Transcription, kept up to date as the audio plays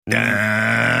You're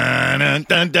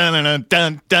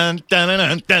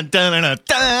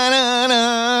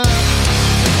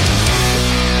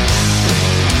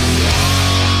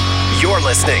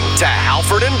listening to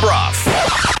Halford and Brough.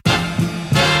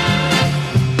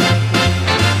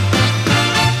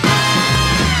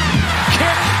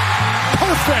 Kick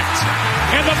perfect.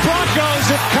 And the Broncos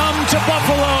have come to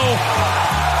Buffalo.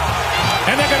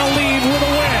 And they're going to leave with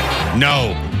a win.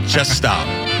 No, just stop.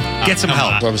 Get some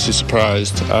help. Obviously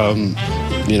surprised.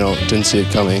 Didn't see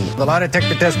it coming. The lie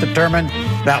detector test determined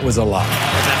that was a lie.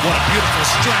 And then what a beautiful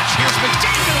stretch. Here's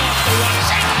McDavid off the right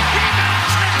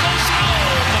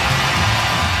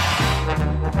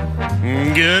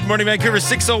side. Good morning, Vancouver.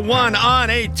 6:01 on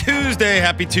a Tuesday.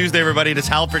 Happy Tuesday, everybody. It is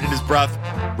Halford. It is Brough.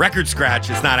 Record scratch.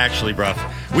 It's not actually Brough.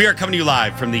 We are coming to you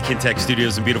live from the Kintec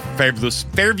Studios in beautiful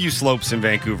Fairview Slopes in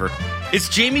Vancouver. It's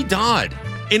Jamie Dodd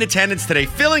in attendance today,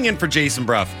 filling in for Jason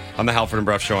Brough on the Halford and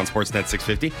Brough Show on Sportsnet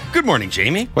 650. Good morning,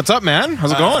 Jamie. What's up, man?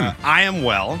 How's it going? I am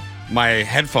well. My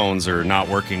headphones are not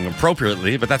working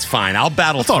appropriately, but that's fine. I'll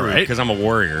battle through because I'm a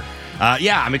warrior.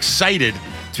 I'm excited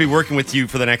to be working with you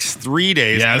for the next 3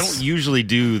 days. Yes. I don't usually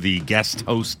do the guest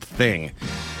host thing.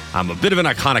 I'm a bit of an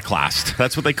iconoclast.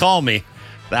 That's what they call me.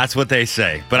 That's what they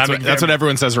say. But that's what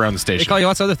everyone says around the station. They call you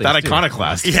lots of other things. That too.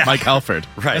 iconoclast, Yeah. Mike Halford.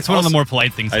 Right. That's one of the more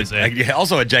polite things they say.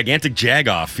 Also a gigantic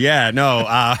jag-off. Yeah, no.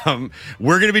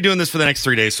 We're going to be doing this for the next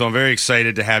 3 days, so I'm very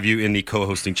excited to have you in the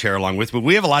co-hosting chair along with me.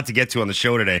 We have a lot to get to on the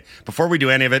show today. Before we do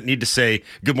any of it, need to say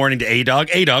good morning to A-Dog.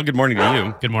 A-Dog, good morning to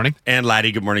you. Good morning. And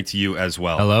Laddie, good morning to you as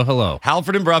well. Hello.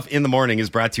 Halford and Brough in the Morning is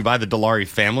brought to you by the Dilawri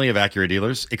family of Acura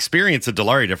dealers. Experience a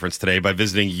Dilawri difference today by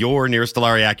visiting your nearest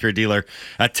Dilawri Acura dealer.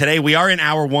 Today, we are in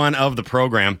hour one of the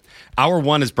program. Hour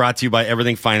one is brought to you by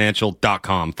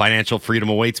everythingfinancial.com. Financial freedom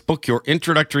awaits. Book your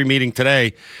introductory meeting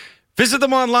today. Visit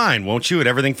them online, won't you, at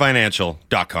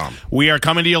everythingfinancial.com. We are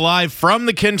coming to you live from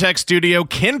the Kintec studio.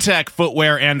 Kintec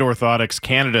Footwear and Orthotics,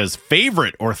 Canada's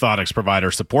favorite orthotics provider,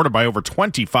 supported by over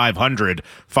 2,500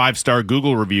 five-star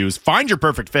Google reviews. Find your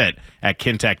perfect fit at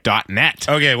kintec.net.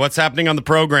 Okay, what's happening on the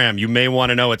program? You may want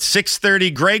to know. At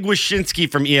 6:30, Greg Wyshynski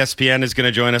from ESPN is going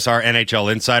to join us, our NHL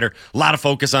insider. A lot of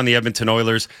focus on the Edmonton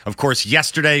Oilers. Of course,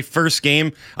 yesterday, first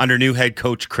game under new head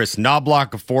coach Chris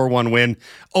Knobloch, a 4-1 win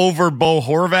over Bo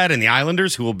Horvat and the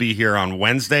Islanders, who will be here on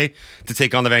Wednesday to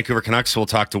take on the Vancouver Canucks. So we'll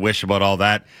talk to Wish about all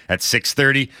that at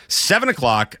 6:30. 7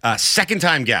 o'clock,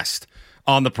 second-time guest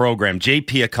on the program,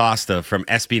 JP Acosta from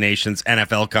SB Nation's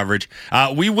NFL coverage.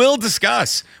 We will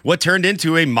discuss what turned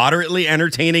into a moderately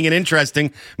entertaining and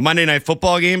interesting Monday Night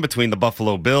Football game between the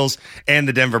Buffalo Bills and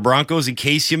the Denver Broncos. In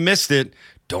case you missed it,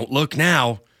 don't look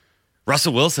now.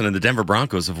 Russell Wilson and the Denver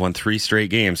Broncos have won 3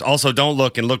 straight games. Also, don't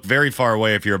look and look very far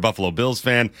away if you're a Buffalo Bills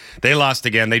fan. They lost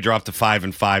again. They dropped to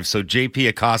 5-5. So JP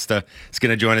Acosta is going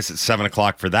to join us at 7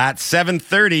 o'clock for that.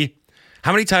 7:30.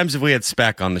 How many times have we had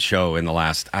Speck on the show in the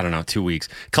last, 2 weeks?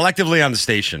 Collectively on the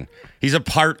station. He's a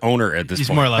part owner at this point.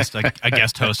 He's more or less a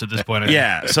guest host at this point.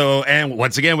 Yeah. So, and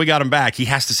once again, we got him back. He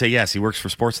has to say yes. He works for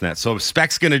Sportsnet. So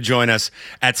Speck's going to join us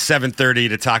at 7:30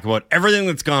 to talk about everything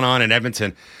that's gone on in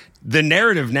Edmonton. The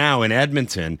narrative now in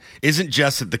Edmonton isn't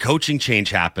just that the coaching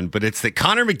change happened, but it's that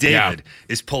Connor McDavid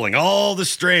is pulling all the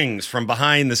strings from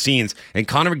behind the scenes, and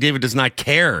Connor McDavid does not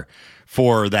care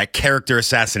for that character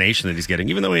assassination that he's getting,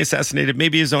 even though he assassinated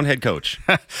maybe his own head coach.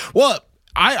 Well,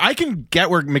 I can get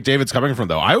where McDavid's coming from,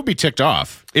 though. I would be ticked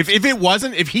off if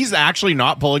he's actually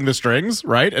not pulling the strings,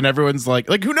 right? And everyone's like,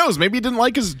 who knows? Maybe he didn't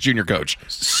like his junior coach.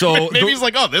 So maybe he's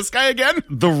like, oh, this guy again?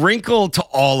 The wrinkle to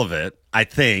all of it, I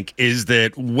think, is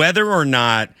that whether or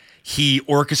not he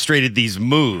orchestrated these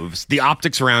moves, the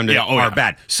optics around it are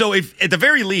bad. So if, at the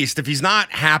very least, if he's not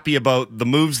happy about the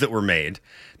moves that were made,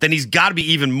 then he's got to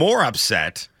be even more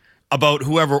upset about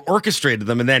whoever orchestrated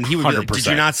them. And then he would be like, did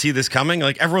you not see this coming?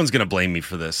 Like, everyone's going to blame me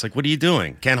for this. Like, what are you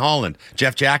doing? Ken Holland,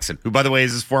 Jeff Jackson, who, by the way,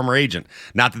 is his former agent.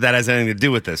 Not that that has anything to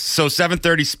do with this. So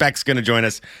 7:30, Speck's going to join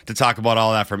us to talk about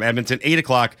all that from Edmonton. 8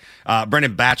 o'clock,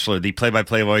 Brendan Batchelor, the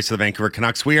play-by-play voice of the Vancouver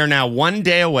Canucks. We are now one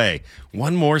day away,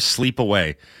 one more sleep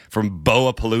away from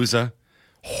Bo-A-Palooza,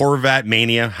 Horvat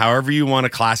Mania, however you want to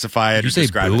classify it. Did you say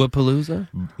Bo-A-Palooza?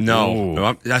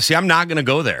 No. See, I'm not going to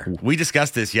go there. We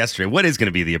discussed this yesterday. What is going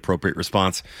to be the appropriate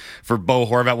response for Bo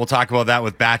Horvat? We'll talk about that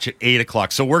with Batch at 8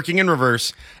 o'clock. So working in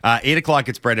reverse, 8 o'clock,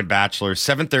 it's Brendan Batchelor.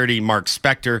 7:30, Mark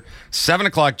Spector. 7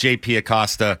 o'clock, JP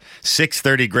Acosta.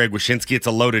 6:30, Greg Wyshynski. It's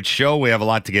a loaded show. We have a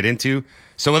lot to get into.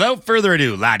 So without further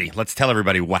ado, Laddie, let's tell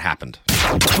everybody what happened.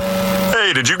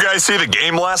 Hey, did you guys see the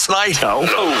game last night? No.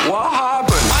 Oh, what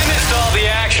happened? I missed all the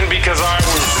action because I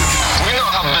was... We know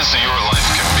how busy your life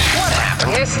can be. What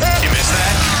happened? Missed that? You missed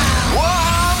that? What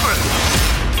happened?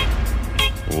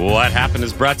 What Happened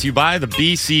is brought to you by the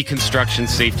BC Construction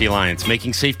Safety Alliance,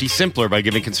 making safety simpler by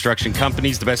giving construction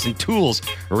companies the best in tools,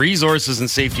 resources, and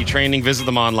safety training. Visit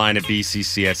them online at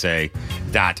bccsa.ca.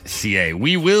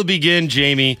 We will begin,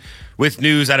 Jamie, with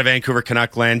news out of Vancouver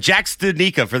Canuckland. Jack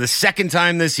Studnicka, for the second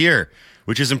time this year,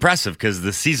 which is impressive because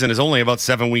the season is only about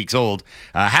 7 weeks old,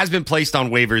 has been placed on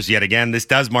waivers yet again. This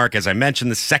does mark, as I mentioned,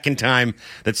 the second time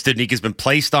that Studnicka has been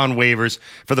placed on waivers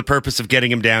for the purpose of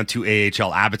getting him down to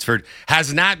AHL Abbotsford.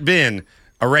 Has not been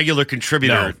a regular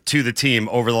contributor to the team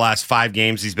over the last 5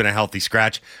 games. He's been a healthy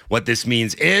scratch. What this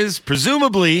means is,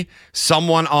 presumably,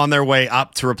 someone on their way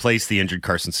up to replace the injured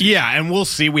Carson Soucy. Yeah, and we'll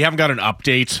see. We haven't got an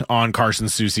update on Carson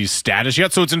Soucy's status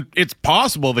yet, so it's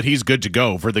possible that he's good to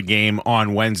go for the game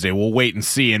on Wednesday. We'll wait and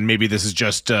see, and maybe this is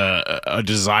just a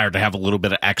desire to have a little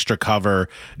bit of extra cover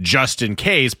just in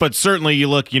case. But certainly, you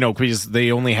look, because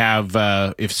they only have,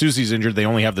 if Soucy's injured, they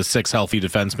only have the 6 healthy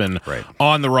defensemen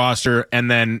on the roster, and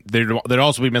then they'd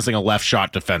also be missing a left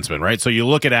shot defenseman, right? So you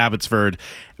look at Abbotsford.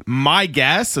 My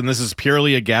guess, and this is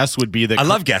purely a guess, would be that I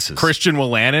love guesses. Christian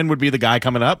Wolanin would be the guy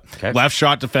coming up. Okay. Left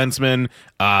shot defenseman,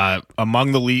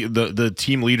 among the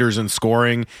team leaders in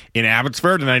scoring in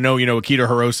Abbotsford. And I know, Akito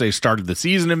Hirose started the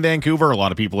season in Vancouver. A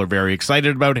lot of people are very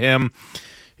excited about him.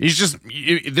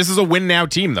 This is a win now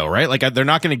team, though, right? Like, they're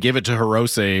not going to give it to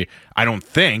Hirose, I don't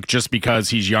think, just because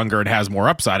he's younger and has more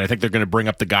upside. I think they're going to bring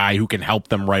up the guy who can help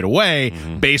them right away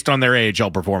based on their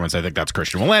AHL performance. I think that's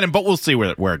Christian Wolanin, but we'll see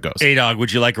where it goes. A-Dog,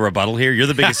 would you like a rebuttal here? You're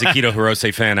the biggest Akito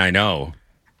Hirose fan I know.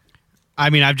 I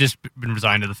mean, I've just been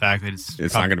resigned to the fact that it's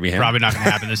not going to be him. Probably not going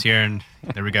to happen this year, and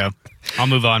there we go. I'll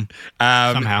move on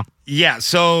somehow. Yeah,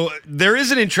 so there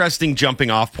is an interesting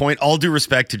jumping off point. All due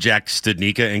respect to Jack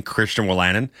Studnicka and Christian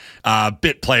Wolanin,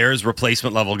 bit players,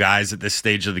 replacement level guys at this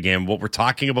stage of the game. What we're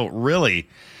talking about really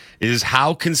is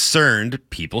how concerned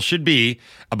people should be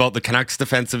about the Canucks'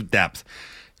 defensive depth.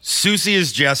 Soucy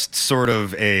is just sort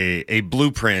of a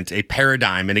blueprint, a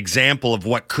paradigm, an example of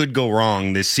what could go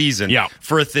wrong this season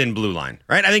for a thin blue line,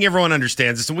 right? I think everyone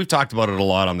understands this, and we've talked about it a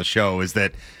lot on the show, is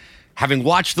that having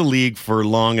watched the league for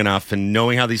long enough and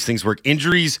knowing how these things work,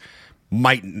 injuries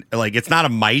it's not a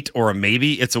might or a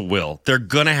maybe, it's a will. They're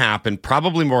going to happen,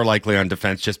 probably more likely on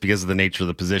defense just because of the nature of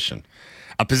the position.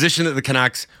 A position that the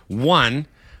Canucks, one,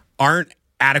 aren't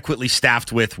adequately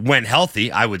staffed with when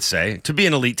healthy, I would say, to be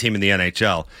an elite team in the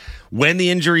NHL. When the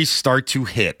injuries start to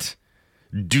hit,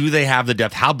 do they have the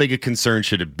depth? How big a concern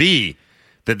should it be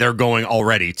that they're going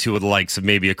already to the likes of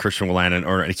maybe a Christian Wolanin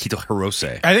or an Akito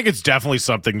Hirose? I think it's definitely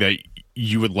something that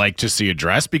you would like to see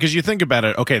addressed, because you think about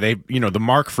it, okay, the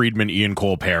Mark Friedman, Ian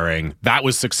Cole pairing, that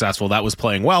was successful, that was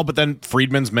playing well, but then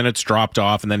Friedman's minutes dropped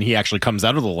off, and then he actually comes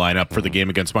out of the lineup for the game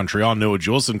against Montreal. Noah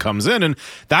Juleson comes in, and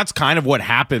that's kind of what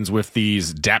happens with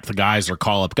these depth guys or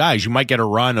call-up guys. You might get a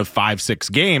run of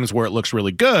 5-6 games where it looks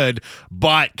really good,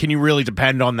 but can you really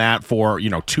depend on that for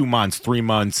 2 months, 3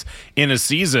 months in a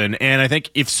season? And I think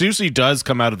if Soucy does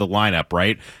come out of the lineup,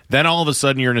 right, then all of a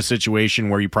sudden you're in a situation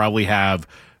where you probably have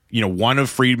one of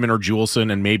Friedman or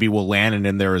Juleson and maybe Wolanin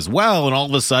in there as well. And all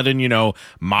of a sudden,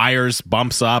 Myers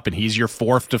bumps up and he's your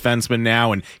 4th defenseman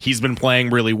now. And he's been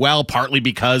playing really well, partly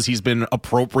because he's been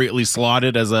appropriately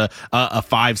slotted as a 5-6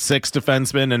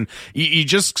 defenseman. And you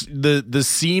just, the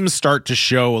seams start to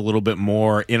show a little bit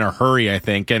more in a hurry, I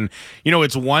think. And,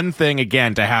 it's one thing,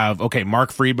 again, to have, okay,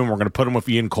 Mark Friedman, we're going to put him with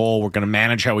Ian Cole. We're going to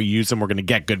manage how we use him. We're going to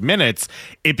get good minutes.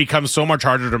 It becomes so much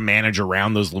harder to manage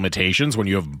around those limitations when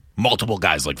you have multiple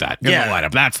guys like that in the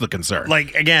lineup. That's the concern.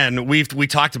 Like, again, we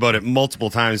talked about it multiple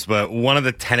times, but one of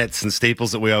the tenets and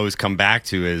staples that we always come back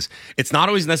to is it's not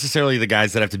always necessarily the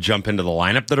guys that have to jump into the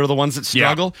lineup that are the ones that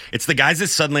struggle. Yeah. It's the guys that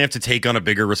suddenly have to take on a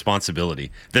bigger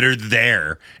responsibility, that are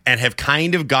there and have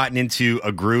kind of gotten into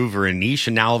a groove or a niche,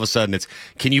 and now all of a sudden it's,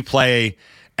 can you play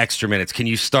extra minutes? Can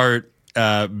you start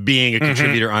being a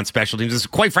contributor on special teams?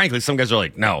 Just, quite frankly, some guys are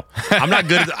like, no, I'm not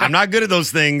good at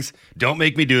those things. Don't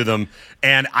make me do them.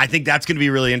 And I think that's going to be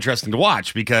really interesting to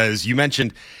watch, because you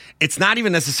mentioned it's not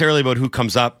even necessarily about who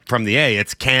comes up from the A.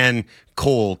 It's can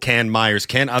Cole, can Myers,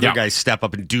 can other guys step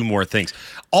up and do more things.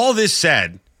 All this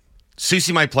said,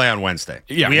 Soucy might play on Wednesday.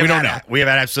 Yeah, we don't know. We have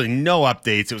had absolutely no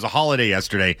updates. It was a holiday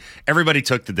yesterday. Everybody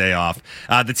took the day off.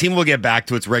 The team will get back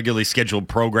to its regularly scheduled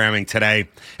programming today.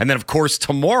 And then, of course,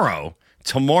 tomorrow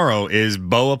is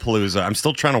Bo-A-Palooza. I'm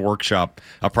still trying to workshop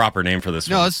a proper name for this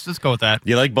one. No, let's go with that.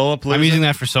 You like Bo-A-Palooza? I'm using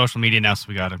that for social media now, so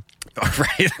we got it.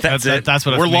 Right, that's it. That's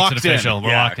what We're makes locked it official. in.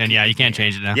 We're locked in. Yeah, you can't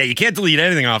change it now. Yeah, you can't delete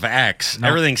anything off of X. Nope.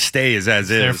 Everything stays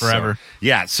as is. There forever.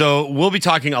 So we'll be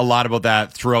talking a lot about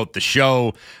that throughout the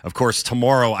show. Of course,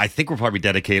 tomorrow, I think we'll probably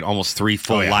dedicate almost 3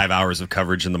 full live hours of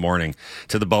coverage in the morning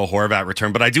to the Bo Horvat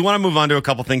return. But I do want to move on to a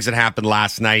couple things that happened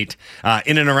last night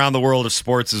in and around the world of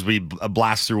sports as we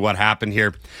blast through what happened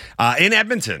here. In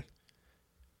Edmonton,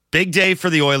 big day for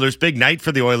the Oilers, big night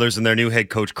for the Oilers and their new head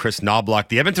coach, Chris Knobloch.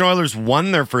 The Edmonton Oilers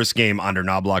won their first game under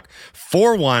Knobloch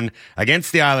 4-1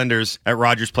 against the Islanders at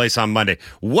Rogers Place on Monday.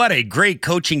 What a great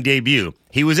coaching debut.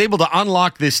 He was able to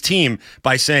unlock this team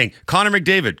by saying, Connor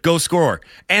McDavid, go score.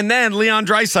 And then Leon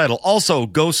Draisaitl, also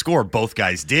go score. Both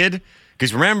guys did.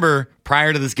 Because remember,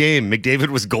 prior to this game, McDavid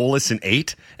was goalless in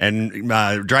 8, and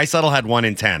Draisaitl had 1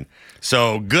 in 10.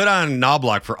 So good on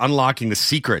Knobloch for unlocking the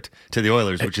secret to the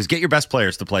Oilers, which is get your best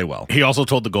players to play well. He also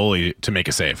told the goalie to make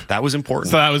a save. That was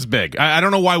important. So that was big. I don't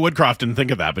know why Woodcroft didn't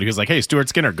think of that, but he was like, "Hey, Stuart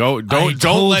Skinner, don't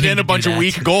let in a bunch of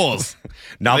weak goals."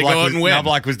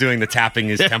 Knobloch was doing the tapping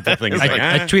his temple thing.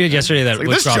 I tweeted yesterday that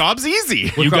this job's easy.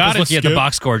 Woodcroft was looking at the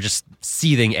box score, just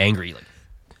seething angry, like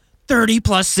 30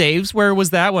 plus saves. Where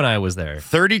was that when I was there?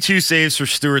 32 saves for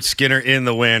Stuart Skinner in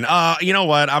the win. You know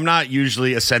what? I'm not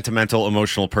usually a sentimental,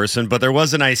 emotional person, but there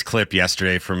was a nice clip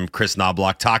yesterday from Chris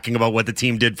Knobloch talking about what the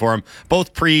team did for him,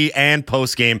 both pre and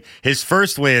post game. His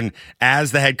first win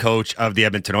as the head coach of the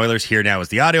Edmonton Oilers. Here now is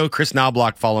the audio. Chris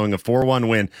Knobloch following a 4-1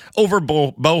 win over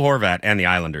Bo Horvat and the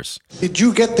Islanders. Did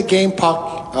you get the game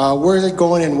puck? Where is it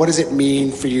going, and what does it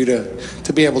mean for you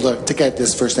to be able to get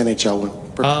this first NHL win?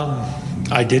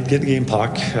 I did get the game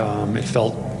puck. It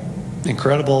felt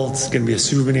incredible. It's going to be a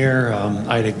souvenir.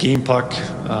 I had a game puck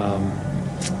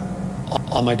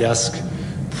on my desk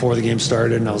before the game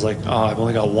started, and I was like, I've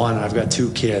only got one. I've got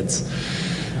 2 kids.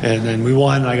 And then we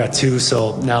won. I got 2,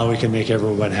 so now we can make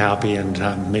everyone happy,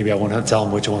 and maybe I want to tell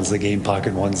them which one's the game puck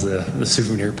and one's the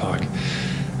souvenir puck.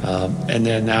 And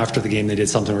then after the game, they did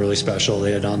something really special.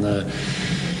 They had on the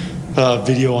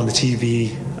video on the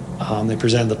TV. They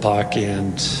presented the puck,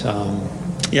 and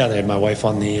they had my wife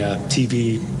on the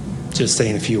TV just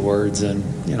saying a few words, and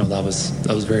that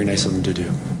was very nice of them to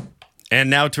do. And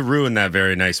now to ruin that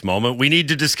very nice moment, we need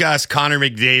to discuss Connor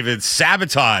McDavid's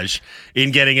sabotage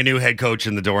in getting a new head coach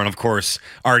in the door, and of course,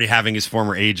 already having his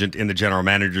former agent in the general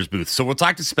manager's booth. So we'll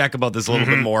talk to Spec about this a little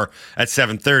bit more at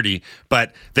 7:30,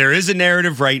 but there is a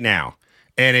narrative right now,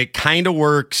 and it kind of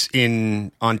works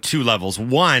on 2 levels.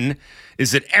 One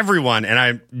is that everyone, and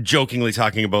I'm jokingly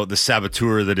talking about the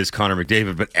saboteur that is Connor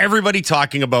McDavid, but everybody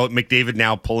talking about McDavid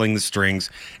now pulling the strings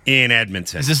in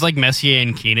Edmonton. Is this like Messier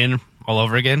and Keenan all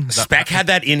over again? Spec had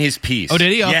that in his piece. Oh,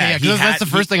 did he? Okay, yeah, that's the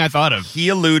first thing I thought of. He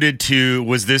alluded to,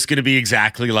 was this going to be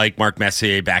exactly like Mark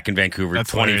Messier back in Vancouver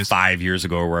 25 years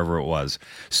ago or wherever it was?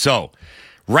 So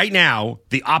right now,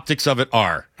 the optics of it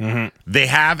are they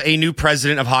have a new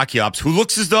president of hockey ops who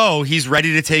looks as though he's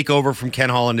ready to take over from Ken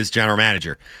Holland as general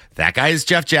manager. That guy is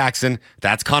Jeff Jackson.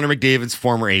 That's Connor McDavid's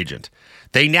former agent.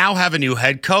 They now have a new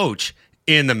head coach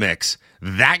in the mix.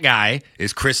 That guy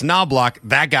is Chris Knobloch.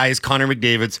 That guy is Connor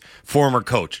McDavid's former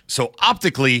coach. So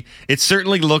optically, it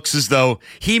certainly looks as though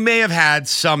he may have had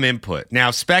some input.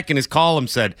 Now, Speck in his column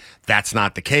said that's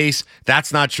not the case.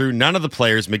 That's not true. None of the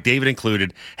players, McDavid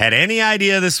included, had any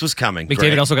idea this was coming. McDavid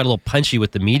Greg also got a little punchy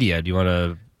with the media. Do you want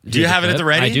to... Do you have it at the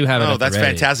ready? I do have it at the ready. Oh, that's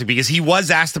fantastic, because he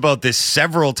was asked about this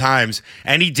several times,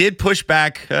 and he did push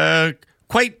back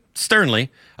quite sternly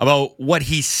about what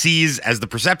he sees as the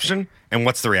perception and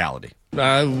what's the reality.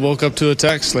 I woke up to a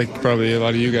text like probably a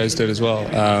lot of you guys did as well.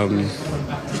 I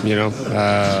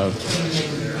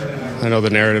know the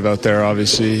narrative out there,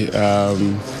 obviously, but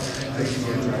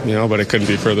it couldn't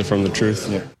be further from the truth.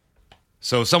 Yeah.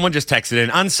 So someone just texted in,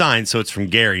 unsigned, so it's from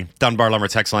Gary. Dunbar Lumber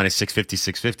text line is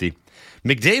 650-650.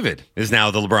 McDavid is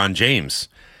now the LeBron James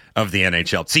of the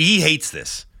NHL. See, he hates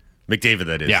this. McDavid,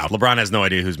 that is. Yeah. LeBron has no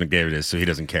idea who McDavid is, so he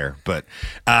doesn't care. But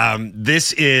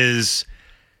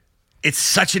it's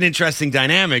such an interesting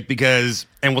dynamic because,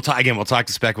 and we'll talk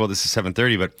to Spec about this at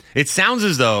 7:30, but it sounds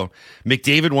as though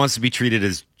McDavid wants to be treated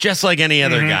as just like any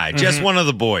other guy, just one of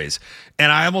the boys.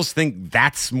 And I almost think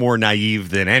that's more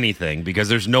naive than anything, because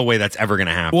there's no way that's ever going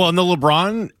to happen. Well, and the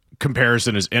LeBron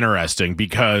comparison is interesting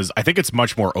because I think it's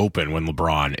much more open when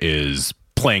LeBron is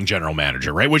playing general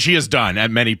manager, right? Which he has done at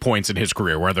many points in his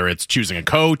career, whether it's choosing a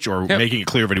coach or making it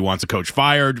clear that he wants a coach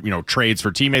fired, trades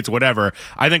for teammates, whatever.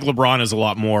 I think LeBron is a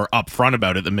lot more upfront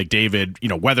about it than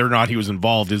McDavid, whether or not he was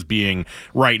involved is being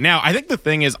right now. I think the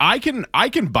thing is, I can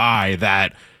buy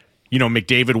that,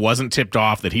 McDavid wasn't tipped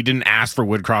off, that he didn't ask for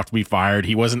Woodcroft to be fired.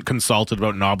 He wasn't consulted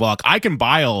about Knobloch. I can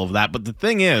buy all of that. But the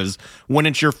thing is, when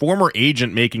it's your former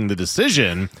agent making the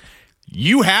decision,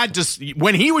 You had to,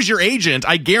 when he was your agent,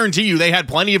 I guarantee you they had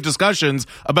plenty of discussions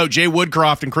about Jay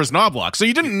Woodcroft and Chris Knobloch. So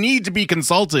you didn't need to be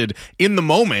consulted in the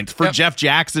moment for Jeff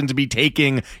Jackson to be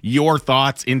taking your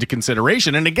thoughts into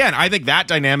consideration. And again, I think that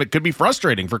dynamic could be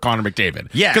frustrating for Connor McDavid.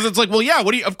 Yeah. Because it's like, well, yeah,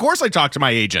 of course I talk to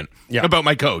my agent about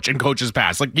my coach and coach's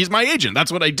past. Like, he's my agent. That's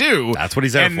what I do. That's what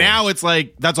he's there for. And now it's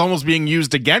like, that's almost being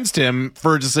used against him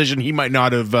for a decision he might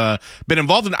not have been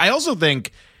involved in. I also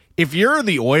think if you're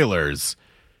the Oilers,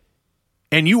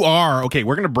 and you are, okay,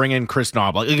 we're going to bring in Chris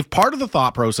Knobloch. Like, if part of the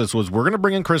thought process was we're going to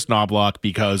bring in Chris Knobloch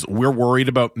because we're worried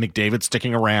about McDavid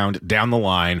sticking around down the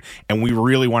line and we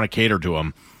really want to cater to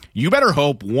him, you better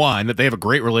hope, one, that they have a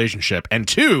great relationship, and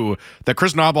two, that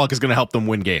Chris Knobloch is going to help them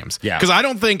win games. Yeah. Because I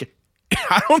don't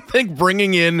think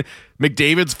bringing in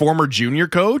McDavid's former junior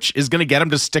coach is going to get him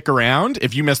to stick around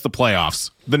if you miss the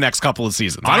playoffs the next couple of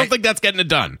seasons. I don't think that's getting it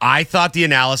done. I thought the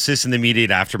analysis in the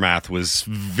immediate aftermath was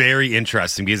very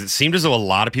interesting because it seemed as though a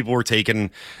lot of people were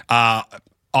taken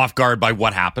off guard by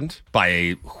what happened,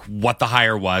 by what the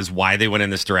hire was, why they went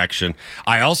in this direction.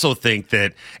 I also think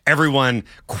that everyone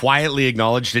quietly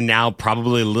acknowledged, and now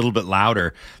probably a little bit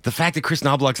louder, the fact that Chris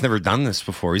Knobloch's never done this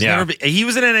before. He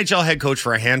was an NHL head coach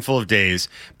for a handful of days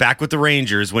back with the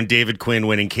Rangers when David Quinn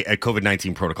went in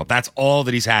COVID-19 protocol. That's all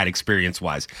that he's had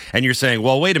experience-wise. And you're saying,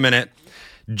 well, wait a minute.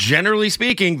 Generally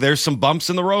speaking, there's some bumps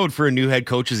in the road for a new head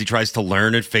coach as he tries to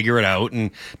learn and figure it out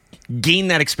and gain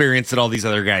that experience that all these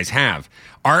other guys have.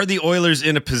 Are the Oilers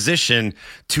in a position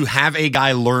to have a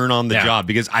guy learn on the job?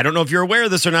 Because I don't know if you're aware of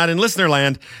this or not in listener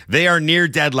land, they are near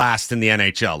dead last in the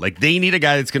NHL. Like, they need a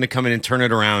guy that's going to come in and turn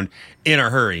it around in a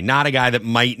hurry, not a guy that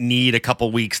might need a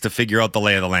couple weeks to figure out the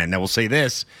lay of the land. Now, we'll say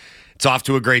this. It's off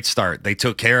to a great start. They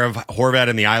took care of Horvat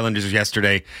and the Islanders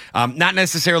yesterday. Not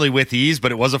necessarily with ease,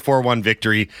 but it was a 4-1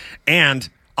 victory. And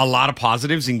a lot of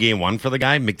positives in game one for the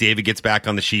guy. McDavid gets back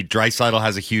on the sheet. Draisaitl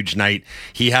has a huge night.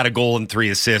 He had a goal and 3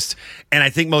 assists. And I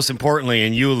think most importantly,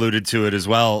 and you alluded to it as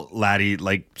well, Laddie,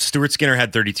 like Stuart Skinner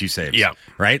had 32 saves. Yeah.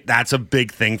 Right? That's a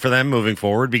big thing for them moving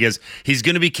forward because he's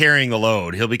going to be carrying the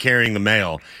load. He'll be carrying the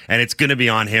mail. And it's going to be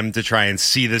on him to try and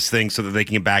see this thing so that they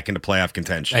can get back into playoff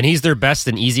contention. And he's their best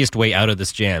and easiest way out of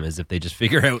this jam is if they just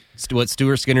figure out what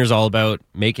Stuart Skinner's all about,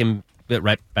 make him get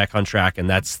right back on track, and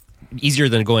that's easier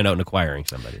than going out and acquiring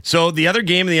somebody. So the other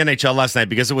game in the NHL last night,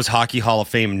 because it was Hockey Hall of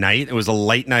Fame night, it was a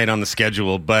late night on the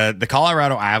schedule, but the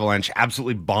Colorado Avalanche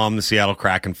absolutely bombed the Seattle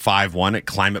Kraken 5-1 at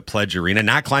Climate Pledge Arena,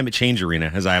 not Climate Change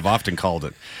Arena, as I have often called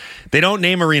it. They don't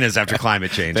name arenas after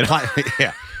climate change.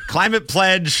 Climate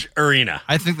Pledge Arena.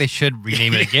 I think they should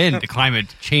rename it again to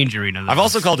Climate Change Arena. I've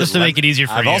also called just to make it easier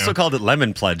for you. I've also called it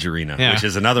Lemon Pledge Arena, which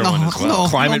is another one as well.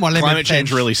 Climate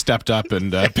Change really stepped up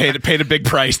and paid a big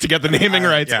price to get the naming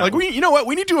rights. Like, you know what?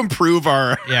 We need to improve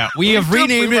our. Yeah, we have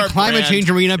renamed it Climate Change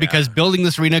Arena because building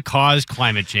this arena caused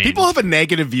climate change. People have a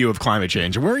negative view of climate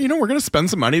change, and we're going to spend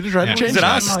some money to try to change it. Is it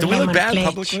us? Do we look bad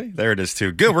publicly? There it is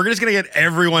too. Good. We're just going to get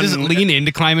everyone just lean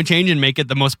into climate change and make it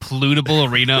the most pollutable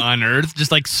arena on earth.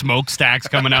 Just like smokestacks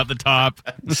coming out the top.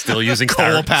 Still using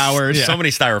coal powered. So many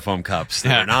styrofoam cups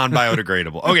that are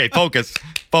non-biodegradable. Okay,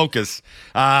 focus.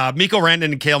 Mikko Rantanen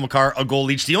and Cale Makar, a goal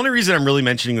each. The only reason I'm really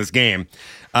mentioning this game,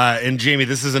 and Jamie,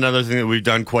 this is another thing that we've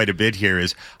done quite a bit here,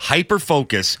 is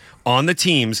hyper-focus on the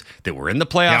teams that were in the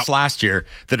playoffs last year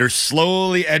that are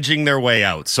slowly edging their way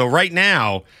out. So right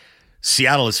now,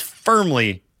 Seattle is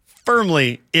firmly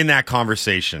in that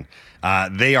conversation.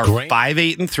 They are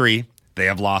 5-8-3. They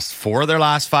have lost 4 of their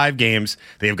last 5 games.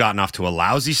 They have gotten off to a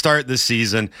lousy start this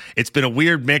season. It's been a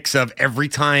weird mix of every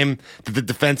time that the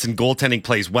defense and goaltending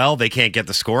plays well, they can't get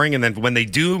the scoring. And then when they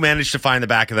do manage to find the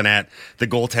back of the net, the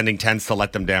goaltending tends to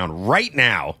let them down. Right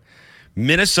now,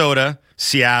 Minnesota,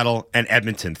 Seattle, and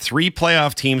Edmonton, 3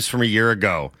 playoff teams from a year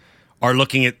ago, are they're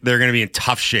going to be in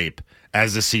tough shape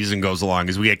as the season goes along,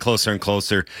 as we get closer and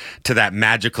closer to that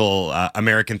magical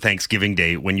American Thanksgiving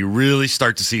Day when you really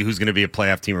start to see who's going to be a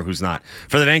playoff team or who's not.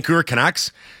 For the Vancouver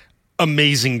Canucks,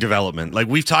 amazing development. Like,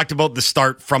 we've talked about the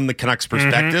start from the Canucks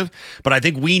perspective, but I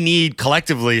think we need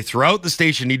collectively throughout the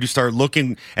station need to start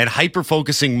looking and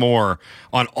hyper-focusing more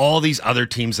on all these other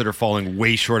teams that are falling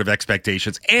way short of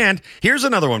expectations. And here's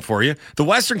another one for you. The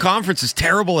Western Conference is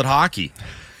terrible at hockey.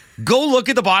 Go look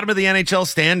at the bottom of the NHL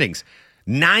standings.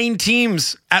 9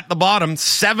 teams at the bottom,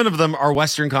 7 of them are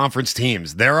Western Conference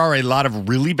teams. There are a lot of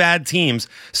really bad teams.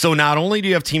 So not only do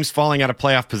you have teams falling out of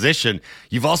playoff position,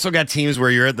 you've also got teams where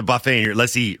you're at the buffet and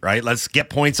let's eat, right? Let's get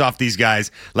points off these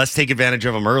guys. Let's take advantage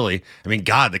of them early. I mean,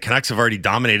 God, the Canucks have already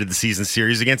dominated the season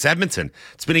series against Edmonton.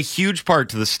 It's been a huge part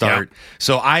to the start.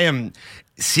 So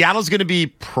Seattle's going to be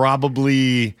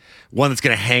probably one that's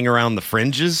going to hang around the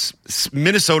fringes.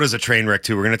 Minnesota's a train wreck,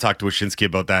 too. We're going to talk to Wyshynski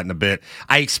about that in a bit.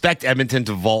 I expect Edmonton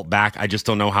to vault back. I just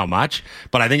don't know how much.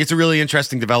 But I think it's a really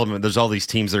interesting development. There's all these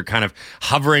teams that are kind of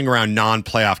hovering around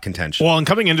non-playoff contention. Well, and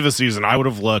coming into the season, I would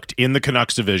have looked in the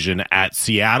Canucks division at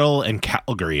Seattle and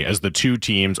Calgary as the two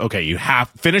teams. Okay, you have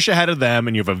finish ahead of them,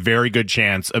 and you have a very good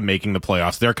chance of making the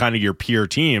playoffs. They're kind of your peer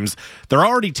teams. They're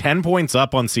already 10 points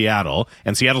up on Seattle,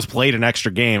 and Seattle's played an extra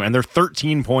game, and they're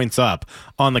 13 points up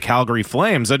on the Calgary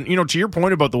Flames. And, to your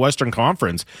point about the Western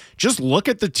Conference, just look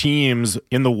at the teams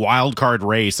in the wild card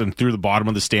race and through the bottom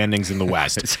of the standings in the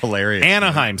West. It's hilarious.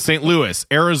 Anaheim, St. Louis,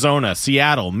 Arizona,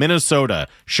 Seattle, Minnesota,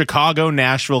 Chicago,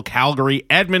 Nashville, Calgary,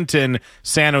 Edmonton,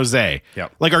 San Jose.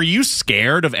 Yep. Like, are you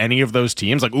scared of any of those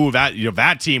teams? Like,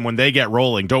 that team, when they get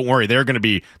rolling, don't worry, they're going to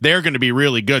be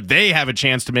really good. They have a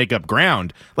chance to make up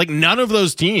ground. Like, none of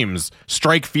those teams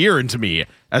strike fear into me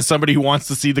as somebody who wants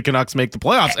to see the Canucks make the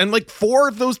playoffs. And like 4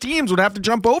 of those teams would have to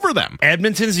jump over them.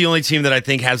 Edmonton's the only team that I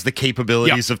think has the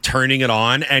capabilities of turning it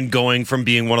on and going from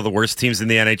being one of the worst teams in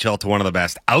the NHL to one of the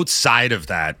best. Outside of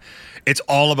that, it's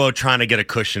all about trying to get a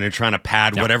cushion and trying to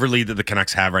pad whatever lead that the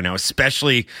Canucks have right now,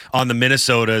 especially on the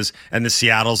Minnesotas and the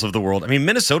Seattles of the world. I mean,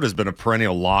 Minnesota's been a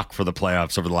perennial lock for the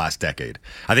playoffs over the last decade.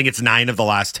 I think it's 9 of the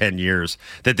last 10 years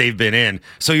that they've been in.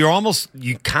 So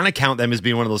you kind of count them as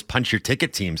being one of those punch your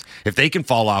ticket teams. If they can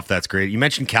fall off, that's great. You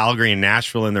mentioned Calgary and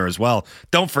Nashville in there as well.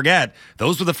 Don't forget,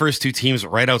 those were the first 2 teams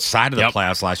right outside of the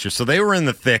playoffs last year. So they were in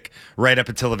the thick right up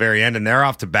until the very end, and they're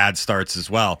off to bad starts as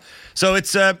well. So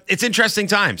it's interesting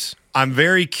times. I'm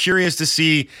very curious to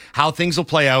see how things will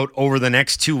play out over the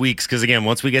next 2 weeks. Because again,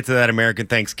 once we get to that American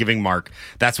Thanksgiving mark,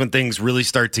 that's when things really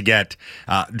start to get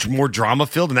more drama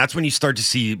filled. And that's when you start to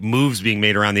see moves being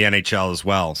made around the NHL as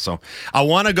well. So I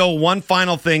want to go one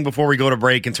final thing before we go to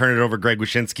break and turn it over to Greg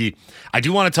Wyshynski. I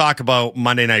do want to talk about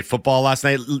Monday Night Football last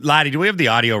night. Laddie, do we have the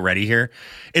audio ready here?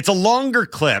 It's a longer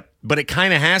clip, but it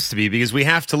kind of has to be because we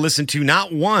have to listen to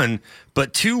not 1,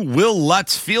 but 2 Will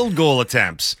Lutz field goal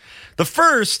attempts. The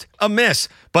first, a miss,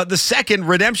 but the second,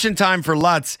 redemption time for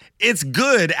Lutz. It's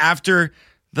good after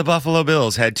the Buffalo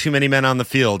Bills had too many men on the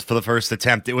field for the first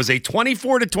attempt. It was a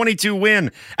 24-22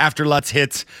 win after Lutz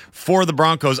hits for the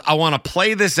Broncos. I want to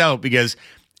play this out because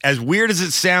as weird as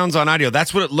it sounds on audio,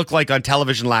 that's what it looked like on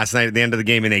television last night at the end of the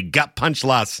game in a gut punch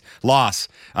loss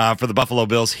for the Buffalo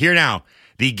Bills. Here now,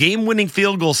 the game-winning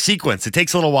field goal sequence. It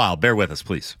takes a little while. Bear with us,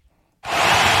 please.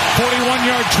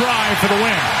 41-yard drive for the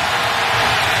win.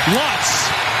 Lutz.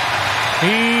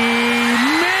 He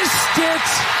missed it.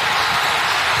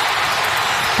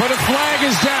 But a flag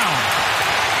is down.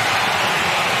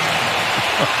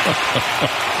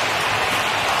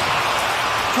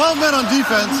 12 men on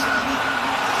defense.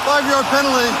 5-yard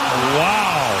penalty.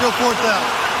 Wow. Still 4th down.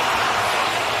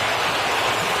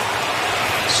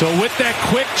 So with that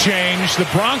quick change, the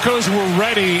Broncos were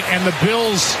ready, and the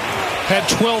Bills had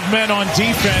 12 men on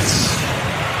defense.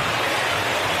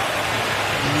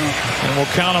 And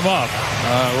we'll count them up.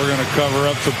 We're going to cover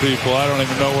up some people. I don't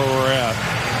even know where we're at.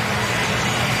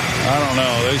 I don't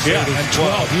know. They said and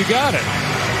 12. You got it.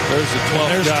 There's the 12th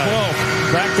There's guy.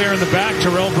 12. Back there in the back,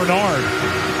 Terrell Bernard.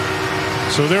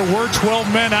 So there were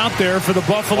 12 men out there for the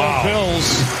Buffalo Bills.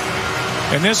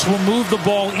 And this will move the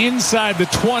ball inside the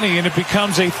 20, and it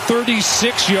becomes a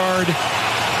 36-yard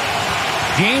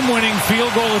game-winning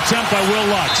field goal attempt by Will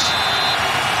Lutz.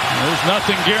 There's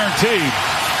nothing guaranteed.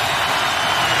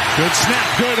 Good snap,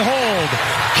 good hold.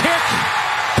 Kick,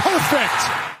 perfect.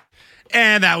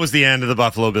 And that was the end of the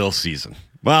Buffalo Bills season.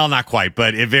 Well, not quite,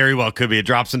 but it very well could be. It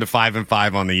drops into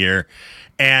 5-5 on the year.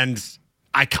 And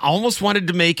I almost wanted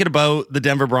to make it about the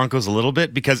Denver Broncos a little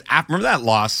bit because remember that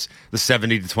loss, the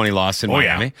 70-20 loss in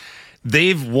Miami? Yeah.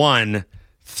 They've won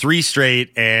 3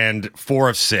 straight and 4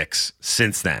 of 6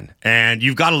 since then. And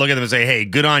you've got to look at them and say, hey,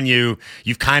 good on you.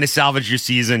 You've kind of salvaged your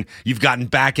season. You've gotten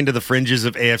back into the fringes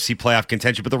of AFC playoff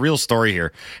contention. But the real story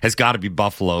here has got to be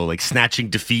Buffalo, like snatching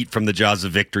defeat from the jaws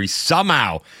of victory.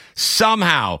 Somehow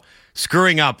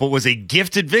screwing up what was a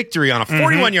gifted victory on a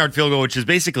 41-yard field goal, which is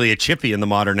basically a chippy in the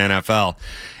modern NFL.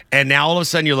 And now all of a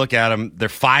sudden you look at them, they're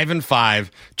 5-5.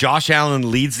 Josh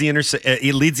Allen leads the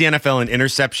NFL in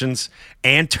interceptions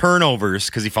and turnovers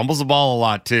because he fumbles the ball a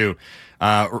lot too.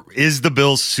 Is the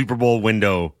Bills' Super Bowl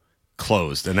window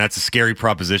closed? And that's a scary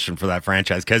proposition for that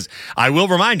franchise because I will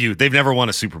remind you, they've never won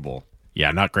a Super Bowl.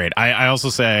 Yeah, not great. I also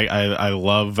say I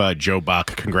love Joe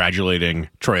Buck congratulating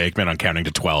Troy Aikman on counting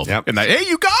to 12. Yep. And hey,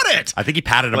 you got it! I think he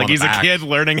patted him like on the he's back. a kid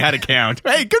learning how to count.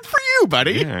 Hey, good for you,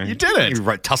 buddy. Yeah, you did it.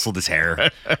 He tussled his hair.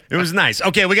 It was nice.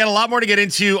 Okay, we got a lot more to get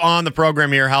into on the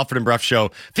program here, Halford and Bruff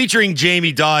Show, featuring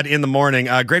Jamie Dodd in the morning.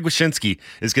 Greg Wyshynski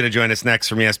is going to join us next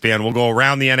from ESPN. We'll go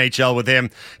around the NHL with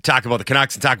him, talk about the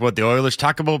Canucks and talk about the Oilers,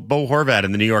 talk about Bo Horvat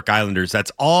and the New York Islanders.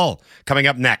 That's all coming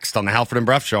up next on the Halford and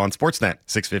Bruff Show on Sportsnet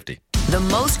 650. The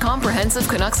most comprehensive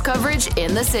Canucks coverage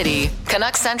in the city.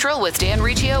 Canucks Central with Dan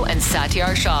Riccio and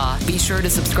Satyar Shah. Be sure to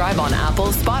subscribe on Apple,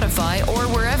 Spotify, or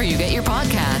wherever you get your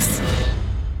podcasts.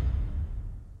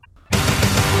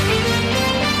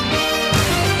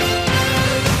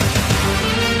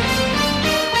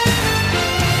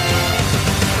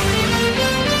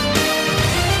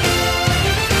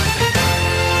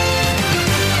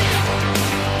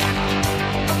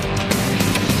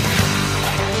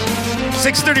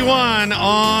 .631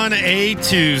 on a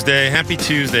Tuesday. Happy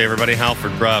Tuesday, everybody.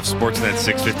 Halford Bruff, Sportsnet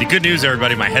 650. Good news,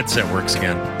 everybody. My headset works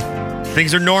again.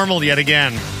 Things are normal yet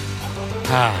again.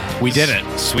 We did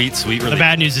it. Sweet relief. The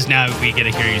bad news is now we get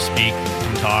to hear you speak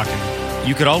and talk.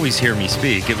 You could always hear me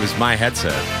speak. It was my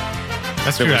headset.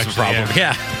 That's that true, was the problem.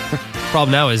 Yeah.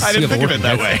 Problem now is I didn't think of it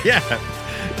that way. Yeah.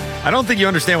 I don't think you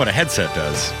understand what a headset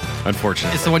does,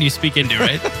 unfortunately. It's the one you speak into,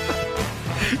 right?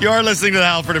 You are listening to the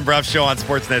Halford and Bruff Show on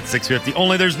Sportsnet 650.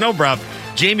 Only there's no Bruff.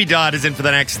 Jamie Dodd is in for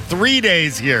the next 3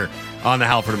 days here on the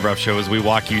Halford and Bruff Show as we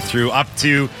walk you through up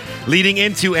to, leading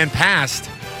into, and past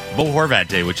Bo Horvat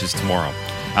Day, which is tomorrow.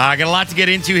 Got a lot to get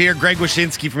into here. Greg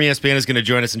Wyshynski from ESPN is going to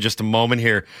join us in just a moment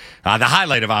here. The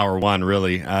highlight of Hour 1,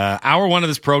 really. Hour 1 of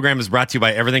this program is brought to you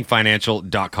by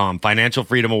everythingfinancial.com. Financial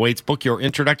freedom awaits. Book your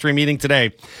introductory meeting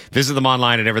today. Visit them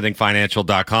online at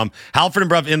everythingfinancial.com. Halford and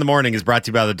Bruff in the Morning is brought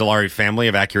to you by the Dilawri family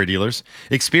of Acura dealers.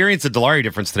 Experience the Dilawri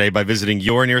difference today by visiting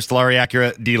your nearest Dilawri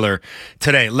Acura dealer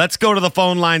today. Let's go to the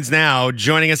phone lines now.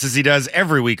 Joining us as he does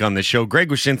every week on this show, Greg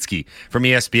Wyshynski from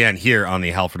ESPN here on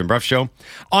the Halford and Bruff Show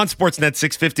on Sportsnet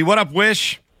 650. What up,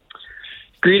 Wish?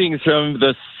 Greetings from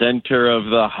the center of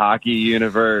the hockey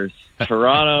universe,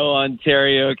 Toronto,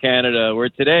 Ontario, Canada, where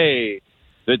today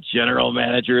the general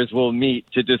managers will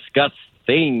meet to discuss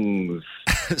things.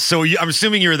 So I'm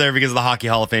assuming you were there because of the Hockey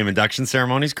Hall of Fame induction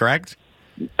ceremonies, correct?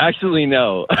 Actually,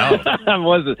 no. Oh. I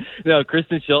wasn't. No,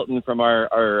 Kristen Shilton from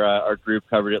our group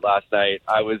covered it last night.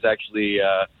 I was actually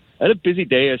I had a busy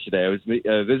day yesterday. I was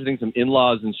visiting some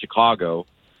in-laws in Chicago.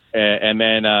 And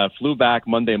then flew back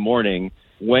Monday morning,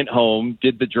 went home,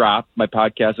 did the drop, my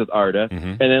podcast with Arda,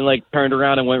 and then turned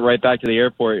around and went right back to the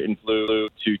airport and flew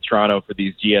to Toronto for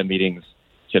these GM meetings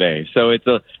today. So it's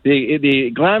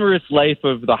the glamorous life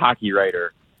of the hockey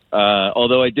writer.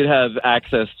 Although I did have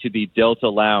access to the Delta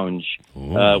Lounge,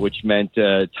 which meant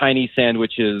tiny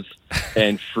sandwiches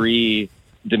and free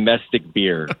domestic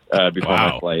beer before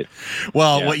my flight.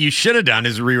 Well, what you should have done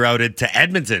is rerouted to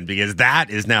Edmonton because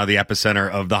that is now the epicenter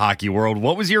of the hockey world.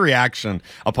 What was your reaction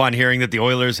upon hearing that the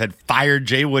Oilers had fired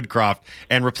Jay Woodcroft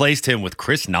and replaced him with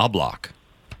Chris Knobloch?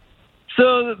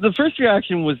 So the first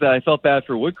reaction was that I felt bad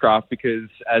for Woodcroft because,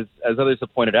 as others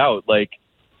have pointed out,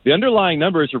 the underlying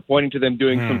numbers were pointing to them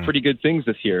doing some pretty good things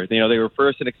this year. You know, they were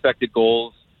first in expected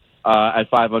goals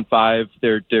at 5-on-5.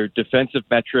 Their defensive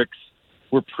metrics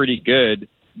were pretty good.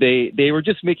 They were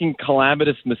just making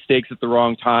calamitous mistakes at the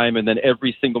wrong time, and then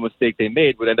every single mistake they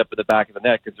made would end up in the back of the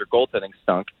net because their goaltending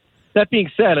stunk. That being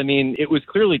said, I mean, it was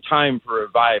clearly time for a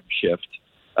vibe shift.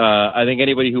 I think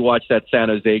anybody who watched that San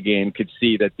Jose game could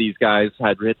see that these guys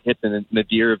had hit the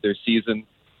nadir of their season.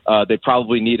 They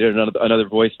probably needed another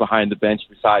voice behind the bench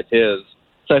besides his.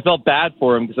 So I felt bad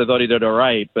for him because I thought he did all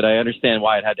right, but I understand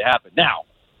why it had to happen. Now,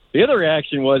 the other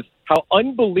reaction was how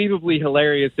unbelievably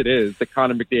hilarious it is that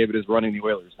Connor McDavid is running the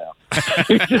Oilers now.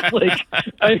 It's just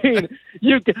I mean,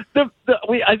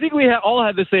 I think we all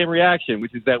had the same reaction,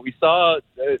 which is that we saw,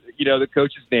 the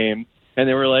coach's name, and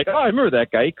they were like, "Oh, I remember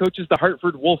that guy. He coaches the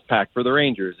Hartford Wolfpack for the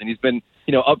Rangers, and he's been,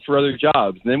 up for other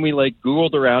jobs." And then we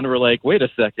Googled around and we're like, "Wait a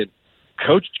second,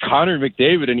 coached Connor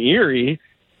McDavid in Erie.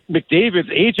 McDavid's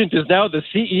agent is now the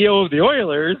CEO of the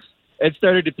Oilers." And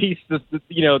started to piece the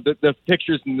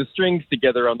pictures and the strings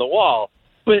together on the wall.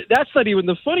 But that's not even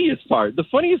the funniest part. The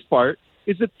funniest part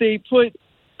is that they put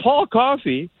Paul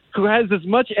Coffey, who has as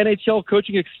much NHL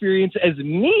coaching experience as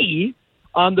me,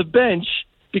 on the bench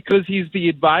because he's the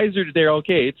advisor to Daryl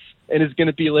Cates and is going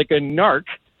to be like a narc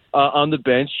on the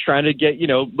bench trying to get,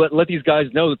 let these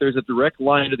guys know that there's a direct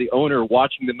line to the owner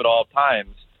watching them at all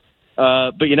times.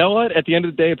 But you know what? At the end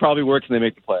of the day, it probably works and they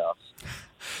make the playoffs.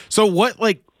 So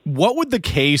What would the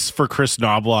case for Chris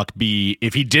Knobloch be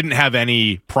if he didn't have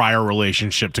any prior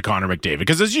relationship to Connor McDavid?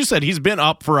 Because as you said, he's been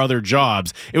up for other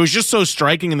jobs. It was just so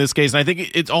striking in this case, and I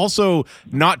think it's also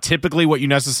not typically what you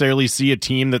necessarily see a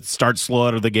team that starts slow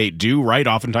out of the gate do, right?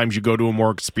 Oftentimes you go to a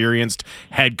more experienced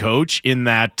head coach in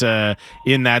that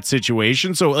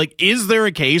situation. So, like, is there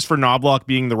a case for Knobloch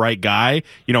being the right guy,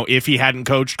 if he hadn't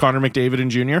coached Connor McDavid in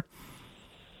junior?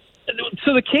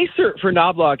 So the case for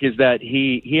Knobloch is that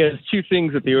he has two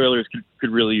things that the Oilers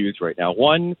could really use right now.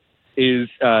 One is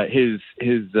his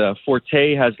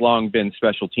forte has long been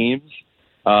special teams.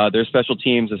 Their special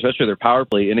teams, especially their power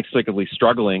play, inexplicably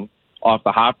struggling off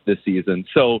the hop this season.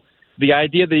 So the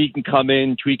idea that he can come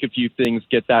in, tweak a few things,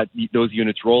 get those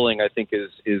units rolling, I think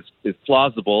is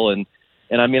plausible. And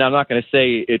I mean, I'm not going to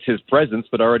say it's his presence,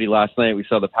 but already last night we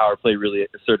saw the power play really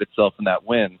assert itself in that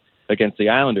win against the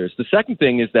Islanders. The second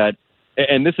thing is that,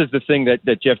 and this is the thing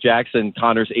that Jeff Jackson,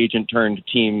 Connor's agent turned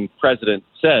team president,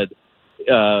 said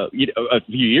a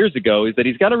few years ago, is that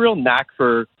he's got a real knack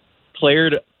for player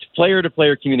to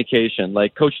player communication,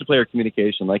 like coach to player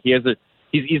communication. Like he's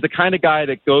the kind of guy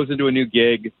that goes into a new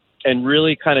gig and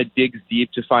really kind of digs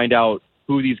deep to find out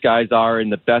who these guys are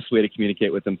and the best way to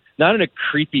communicate with them. Not in a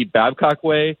creepy Babcock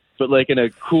way, but like in a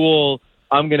cool,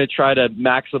 I'm going to try to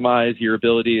maximize your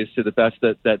abilities to the best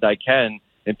that I can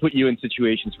and put you in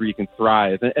situations where you can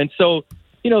thrive. And so,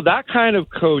 that kind of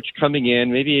coach coming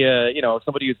in, maybe,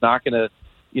 somebody who's not going to,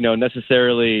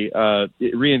 necessarily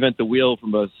reinvent the wheel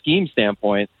from a scheme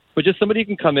standpoint, but just somebody who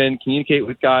can come in, communicate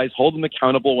with guys, hold them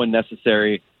accountable when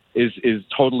necessary is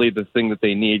totally the thing that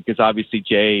they need, because obviously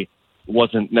Jay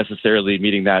wasn't necessarily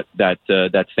meeting that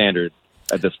standard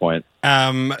at this point.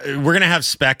 We're going to have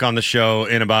Speck on the show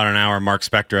in about an hour. Mark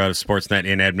Spector out of Sportsnet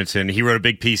in Edmonton. He wrote a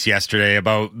big piece yesterday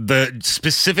about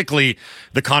specifically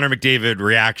the Connor McDavid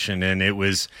reaction. And it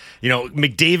was,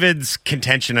 McDavid's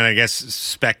contention, and I guess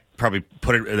Speck probably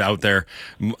put it out there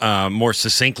more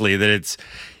succinctly, that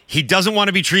he doesn't want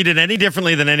to be treated any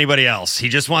differently than anybody else. He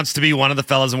just wants to be one of the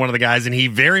fellas and one of the guys, and he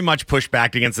very much pushed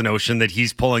back against the notion that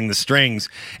he's pulling the strings.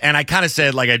 And I kind of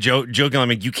said, like I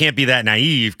jokingly, you can't be that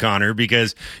naive, Connor,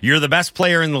 because you're the best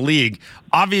player in the league.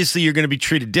 Obviously, you're going to be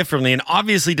treated differently, and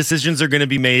obviously decisions are going to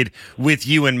be made with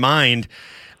you in mind.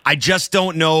 I just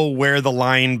don't know where the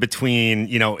line between,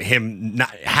 him not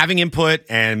having input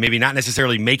and maybe not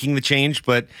necessarily making the change,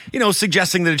 but,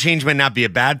 suggesting that a change might not be a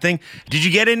bad thing. Did you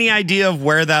get any idea of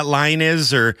where that line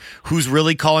is, or who's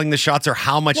really calling the shots, or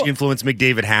how much influence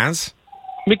McDavid has?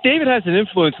 McDavid has an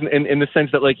influence in the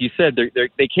sense that, like you said,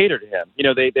 they cater to him.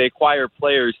 They acquire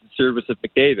players in service of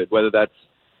McDavid, whether that's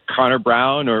Connor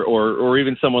Brown or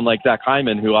even someone like Zach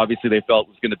Hyman, who obviously they felt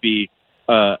was going to be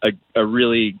a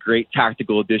really great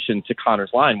tactical addition to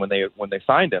Connor's line when they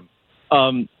signed him.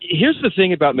 Here's the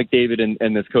thing about McDavid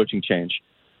and this coaching change.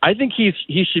 I think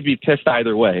he should be pissed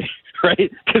either way, right?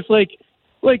 Because like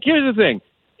here's the thing: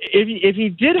 if he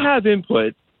did have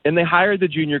input and they hired the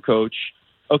junior coach,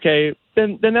 okay,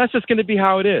 then that's just going to be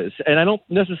how it is. And I don't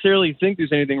necessarily think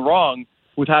there's anything wrong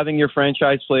with having your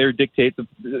franchise player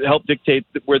help dictate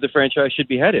where the franchise should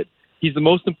be headed. He's the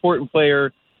most important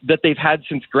player that they've had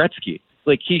since Gretzky.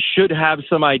 Like, he should have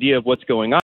some idea of what's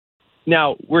going on.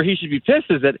 Now, where he should be pissed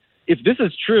is that if this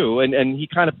is true, and he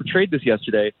kind of portrayed this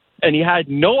yesterday, and he had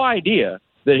no idea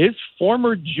that his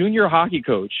former junior hockey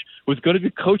coach was going to be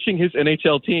coaching his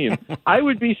NHL team, I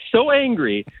would be so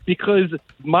angry, because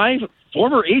my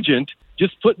former agent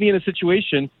just put me in a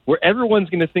situation where everyone's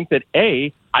going to think that,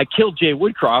 A, I killed Jay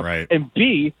Woodcroft, right, and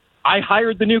B, I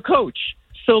hired the new coach.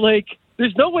 So,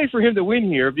 there's no way for him to win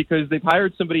here, because they've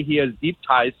hired somebody he has deep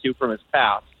ties to from his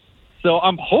past. So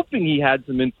I'm hoping he had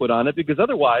some input on it, because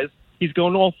otherwise he's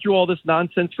going all through all this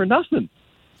nonsense for nothing.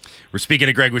 We're speaking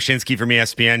to Greg Wyshynski from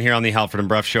ESPN here on the Halford and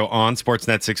Bruff Show on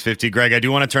Sportsnet 650. Greg, I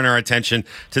do want to turn our attention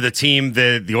to the team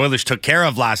that the Oilers took care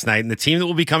of last night, and the team that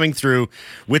will be coming through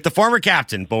with the former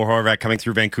captain, Bo Horvat, coming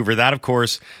through Vancouver. That, of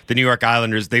course, the New York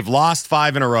Islanders. They've lost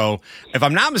 5 in a row. If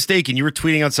I'm not mistaken, you were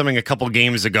tweeting out something a couple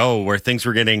games ago where things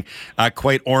were getting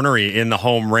quite ornery in the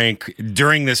home rink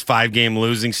during this 5-game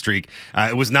losing streak.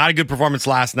 It was not a good performance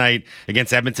last night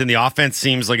against Edmonton. The offense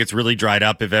seems like it's really dried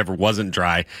up, if it ever wasn't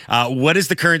dry. What is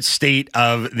the current state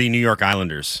of the New York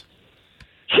Islanders?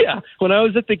 Yeah, when I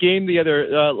was at the game the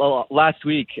other last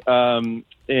week on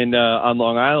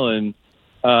Long Island,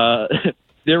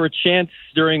 there were chants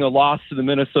during a loss to the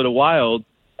Minnesota Wild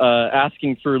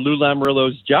asking for Lou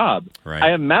Lamoriello's job. Right.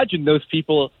 I imagine those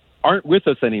people aren't with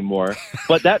us anymore.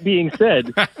 But that being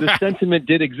said, the sentiment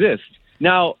did exist.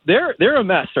 Now they're a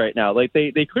mess right now. Like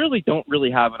they clearly don't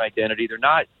really have an identity. They're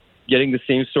not getting the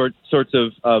same sorts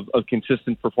of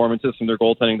consistent performances from their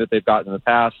goaltending that they've gotten in the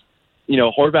past.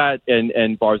 Horvat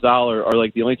and Barzal are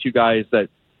like the only two guys that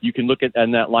you can look at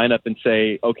in that lineup and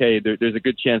say, okay, there's a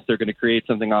good chance they're going to create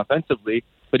something offensively,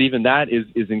 but even that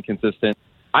is inconsistent.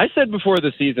 I said before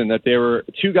the season that there were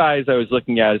two guys I was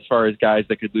looking at as far as guys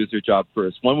that could lose their job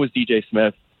first. One was DJ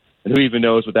Smith, and who even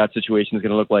knows what that situation is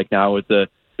going to look like now with the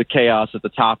chaos at the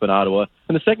top in Ottawa.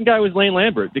 And the second guy was Lane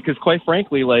Lambert, because quite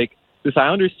frankly, like, this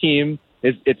Islanders team,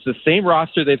 it's the same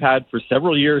roster they've had for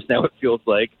several years now, it feels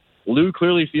like. Lou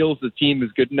clearly feels the team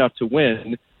is good enough to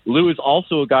win. Lou is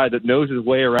also a guy that knows his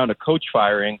way around a coach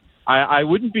firing. I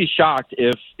wouldn't be shocked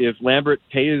if Lambert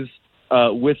pays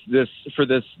with this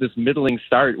middling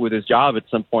start with his job at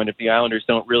some point if the Islanders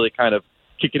don't really kind of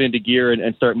kick it into gear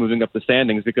and start moving up the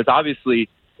standings, because obviously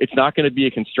it's not going to be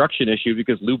a construction issue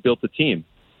because Lou built the team.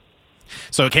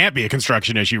 So it can't be a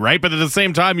construction issue, right? But at the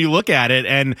same time, you look at it,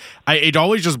 and it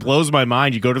always just blows my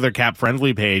mind. You go to their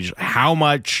cap-friendly page, how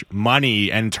much money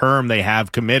and term they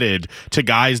have committed to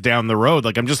guys down the road.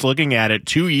 Like, I'm just looking at it,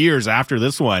 2 years after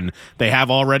this one, they have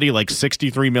already like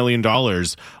 $63 million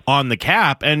on the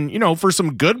cap. And, for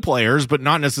some good players, but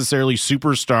not necessarily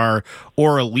superstar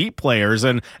or elite players.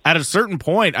 And at a certain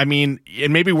point, I mean,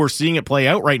 and maybe we're seeing it play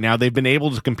out right now, they've been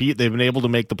able to compete, they've been able to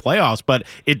make the playoffs, but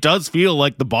it does feel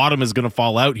like the bottom is going to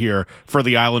fall out here for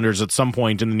the Islanders at some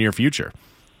point in the near future.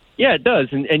 Yeah, it does.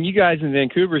 And you guys in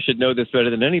Vancouver should know this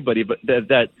better than anybody, but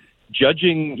that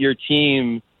judging your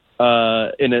team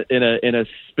in a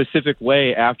specific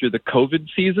way after the COVID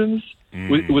seasons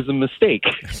was a mistake.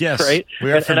 Yes, right?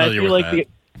 We are familiar with that.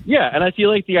 And I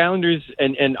feel like the Islanders,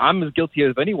 and I'm as guilty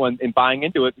as anyone in buying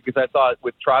into it, because I thought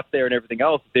with Trotz there and everything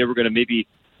else, they were going to maybe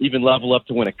even level up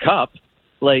to win a cup.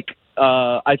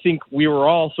 I think we were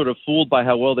all sort of fooled by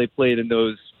how well they played in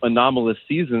those anomalous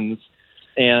seasons,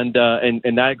 and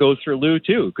that goes for Lou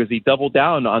too, because he doubled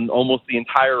down on almost the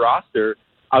entire roster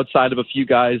outside of a few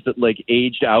guys that like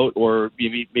aged out or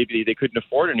maybe they couldn't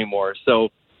afford anymore. So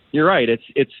you're right.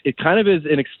 It kind of is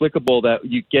inexplicable that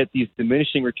you get these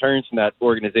diminishing returns from that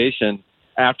organization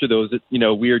after those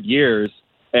weird years.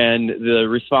 And the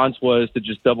response was to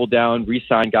just double down,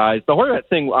 re-sign guys. The Horvat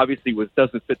thing obviously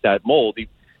doesn't fit that mold.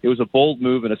 It was a bold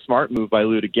move and a smart move by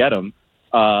Lou to get him.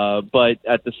 But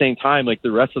at the same time, like,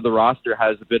 the rest of the roster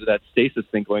has a bit of that stasis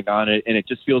thing going on. And it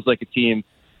just feels like a team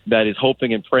that is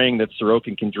hoping and praying that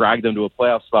Sorokin can drag them to a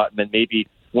playoff spot. And then maybe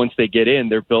once they get in,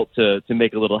 they're built to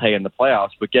make a little hay in the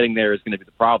playoffs. But getting there is going to be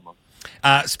the problem.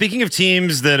 Speaking of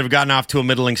teams that have gotten off to a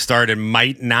middling start and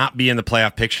might not be in the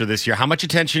playoff picture this year, how much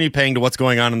attention are you paying to what's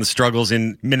going on in the struggles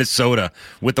in Minnesota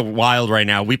with the Wild right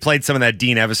now? We played some of that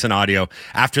Dean Evison audio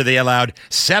after they allowed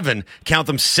 7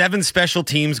 special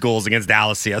teams goals against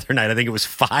Dallas the other night. I think it was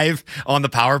 5 on the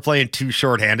power play and 2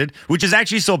 shorthanded, which is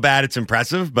actually so bad it's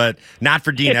impressive, but not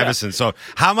for Dean Evison. So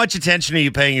how much attention are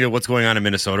you paying to what's going on in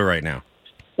Minnesota right now?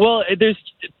 Well, there's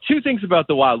 2 things about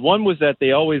the Wild. One was that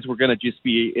they always were going to just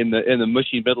be in the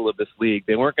mushy middle of this league.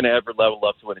 They weren't going to ever level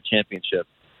up to win a championship.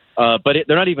 But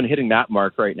they're not even hitting that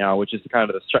mark right now, which is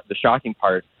kind of the shocking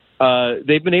part.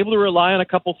 They've been able to rely on a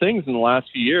couple things in the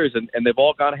last few years, and they've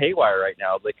all gone haywire right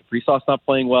now. Like, Kaprizov's not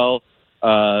playing well.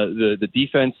 The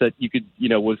defense that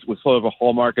was sort of a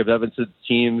hallmark of Evanson's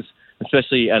teams,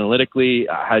 especially analytically,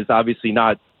 has obviously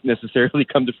not necessarily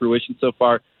come to fruition so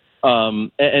far.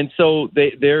 And so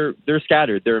they're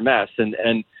scattered. They're a mess.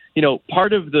 And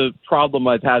part of the problem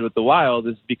I've had with the Wild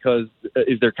is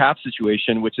their cap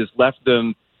situation, which has left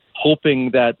them hoping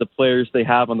that the players they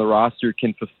have on the roster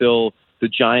can fulfill the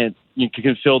giant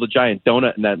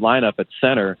donut in that lineup at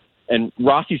center. And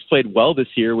Rossi's played well this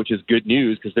year, which is good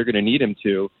news because they're going to need him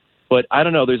to. But I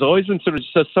don't know. There's always been sort of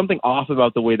just something off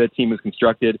about the way that team is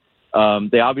constructed.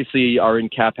 They obviously are in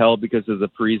cap hell because of the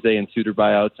Parise and Suter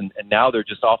buyouts, and now they're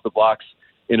just off the blocks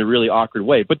in a really awkward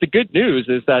way. But the good news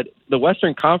is that the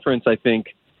Western Conference, I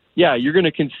think, you're going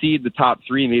to concede the top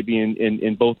 3 maybe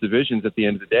in both divisions at the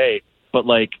end of the day. But,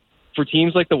 like, for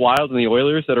teams like the Wild and the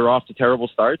Oilers that are off to terrible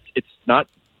starts, it's not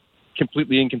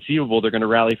completely inconceivable they're going to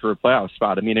rally for a playoff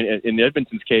spot. I mean, in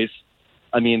Edmonton's case,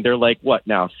 I mean, they're like, what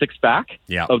now, 6 back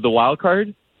of the wild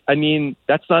card? I mean,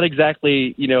 that's not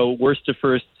exactly, worst to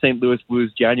first St. Louis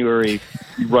Blues January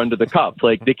run to the Cup.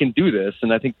 Like, they can do this,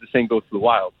 and I think the same goes for the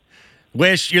Wild.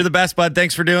 Wish, you're the best, bud.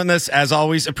 Thanks for doing this. As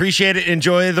always, appreciate it.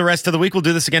 Enjoy the rest of the week. We'll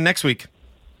do this again next week.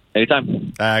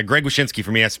 Anytime. Greg Wyshynski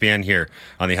from ESPN here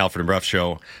on the Halford and Bruff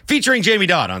Show, featuring Jamie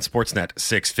Dodd on Sportsnet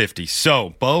 650.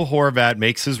 So, Bo Horvat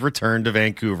makes his return to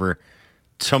Vancouver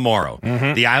tomorrow.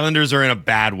 Mm-hmm. The Islanders are in a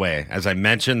bad way. As I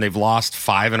mentioned, they've lost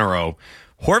 5 in a row.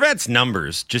 Horvat's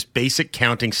numbers, just basic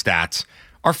counting stats,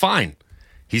 are fine.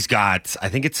 He's got, I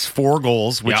think it's 4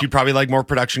 goals, which you'd probably like more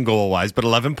production goal-wise, but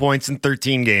 11 points in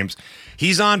 13 games.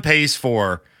 He's on pace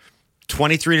for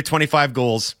 23 to 25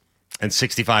 goals and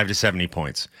 65 to 70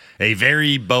 points. A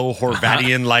very Bo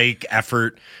Horvatian-like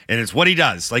effort, and it's what he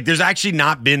does. Like, there's actually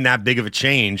not been that big of a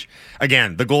change.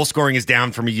 Again, the goal scoring is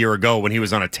down from a year ago when he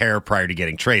was on a tear prior to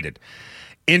getting traded.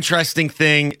 Interesting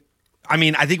thing, I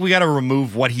mean, I think we got to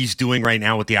remove what he's doing right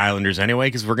now with the Islanders anyway,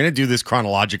 because we're going to do this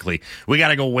chronologically. We got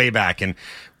to go way back. And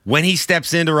when he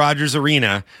steps into Rogers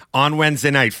Arena on Wednesday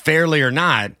night, fairly or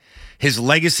not, his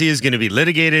legacy is going to be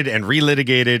litigated and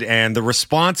relitigated, and the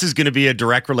response is going to be a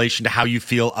direct relation to how you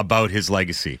feel about his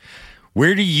legacy.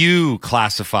 Where do you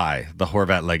classify the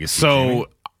Horvat legacy? So, Jamie?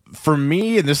 For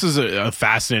me, and this is a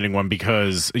fascinating one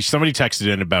because somebody texted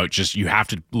in about just you have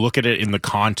to look at it in the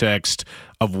context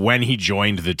of when he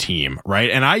joined the team, right?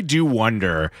 And I do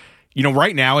wonder,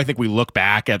 right now, I think we look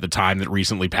back at the time that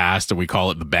recently passed and we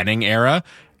call it the Benning era.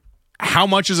 How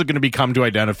much is it going to become to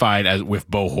identified as with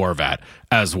Bo Horvat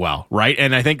as well, right?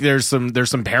 And I think there's some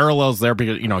parallels there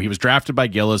because he was drafted by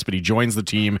Gillis, but he joins the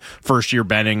team first year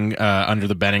Benning under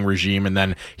the Benning regime, and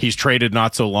then he's traded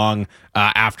not so long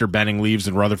after Benning leaves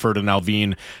and Rutherford and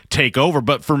Alvin take over.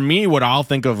 But for me, what I'll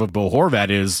think of Bo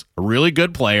Horvat is a really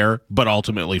good player, but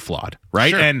ultimately flawed, right?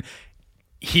 Sure. And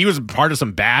he was part of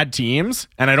some bad teams,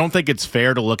 and I don't think it's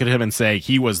fair to look at him and say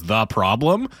he was the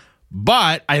problem.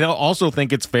 But I also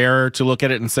think it's fair to look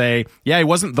at it and say, yeah, he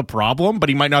wasn't the problem, but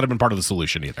he might not have been part of the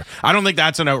solution either. I don't think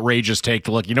that's an outrageous take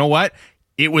to look, you know what?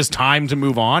 It was time to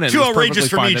move on. And too outrageous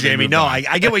for me, Jamie. No,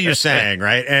 I get what you're saying,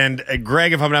 right? And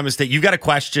Greg, if I'm not mistaken, you've got a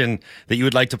question that you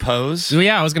would like to pose? So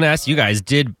yeah, I was going to ask you guys,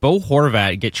 did Bo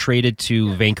Horvat get traded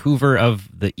to Vancouver of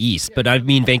the East? But I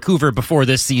mean Vancouver before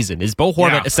this season. Is Bo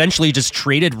Horvat essentially just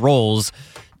traded roles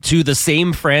to the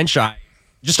same franchise,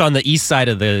 just on the east side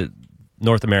of the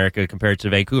North America compared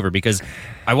to Vancouver? Because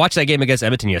I watched that game against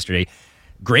Edmonton yesterday.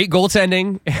 Great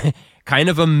goaltending, kind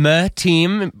of a meh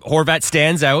team. Horvat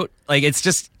stands out. Like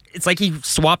it's like he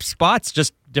swapped spots,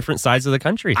 just different sides of the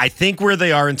country. I think where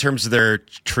they are in terms of their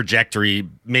trajectory,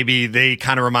 maybe they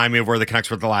kind of remind me of where the Canucks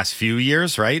were the last few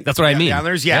years, right? That's what I mean. The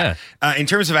Islanders, yeah. In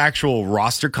terms of actual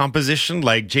roster composition,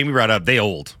 like Jamie brought up, they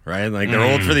old, right? Like they're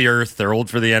old for the earth, they're old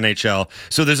for the NHL.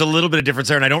 So there's a little bit of difference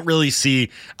there, and I don't really see,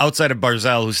 outside of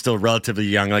Barzal, who's still relatively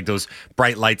young, like those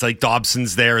bright lights, like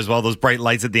Dobson's there as well, those bright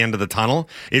lights at the end of the tunnel.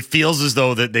 It feels as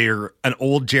though that they're an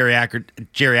old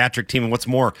geriatric team, and what's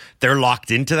more, they're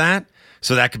locked into that.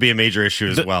 So that could be a major issue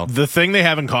as well. The thing they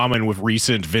have in common with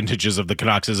recent vintages of the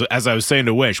Canucks is, as I was saying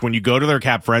to Wish, when you go to their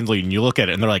cap friendly and you look at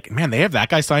it and they're like, man, they have that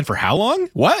guy signed for how long?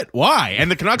 What? Why? And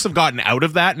the Canucks have gotten out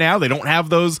of that now. They don't have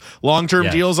those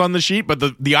long-term deals on the sheet, but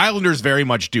the Islanders very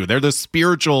much do. They're the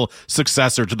spiritual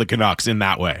successor to the Canucks in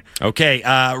that way. Okay,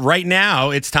 right now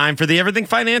it's time for the Everything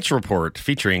Financial Report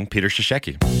featuring Peter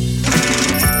Shashecki.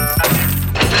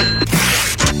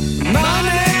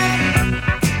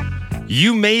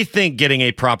 You may think getting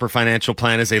a proper financial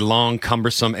plan is a long,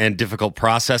 cumbersome, and difficult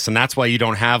process, and that's why you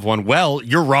don't have one. Well,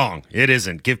 you're wrong. It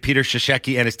isn't. Give Peter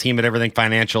Shashecki and his team at Everything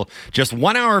Financial just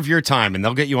 1 hour of your time, and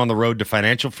they'll get you on the road to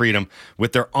financial freedom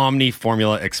with their Omni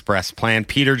Formula Express plan.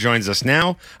 Peter joins us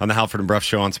now on the Halford and Bruff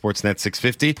Show on Sportsnet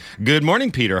 650. Good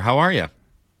morning, Peter. How are you?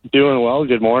 Doing well.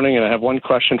 Good morning, and I have one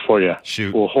question for you.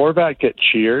 Shoot. Will Horvat get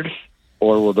cheered,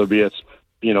 or will there be a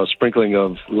sprinkling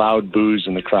of loud boos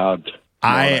in the crowd?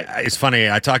 It's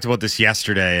funny. I talked about this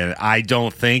yesterday, and I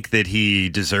don't think that he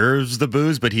deserves the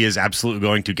booze, but he is absolutely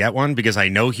going to get one because I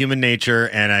know human nature,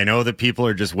 and I know that people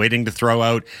are just waiting to throw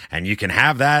out, and you can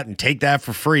have that and take that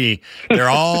for free.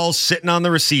 They're all sitting on the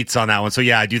receipts on that one. So,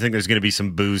 yeah, I do think there's going to be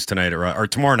some booze tonight, or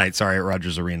tomorrow night, at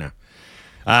Rogers Arena.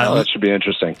 That should be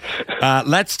interesting.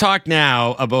 Let's talk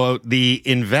now about the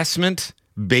investment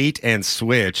bait and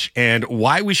switch and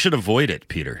why we should avoid it,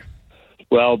 Peter.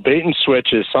 Well, bait and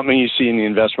switch is something you see in the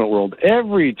investment world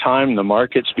every time the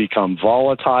markets become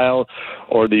volatile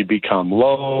or they become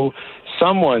low.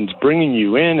 Someone's bringing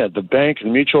you in at the bank, the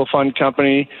mutual fund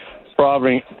company,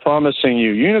 promising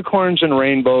you unicorns and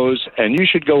rainbows, and you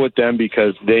should go with them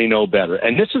because they know better.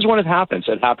 And this is when it happens.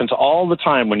 It happens all the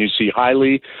time when you see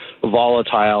highly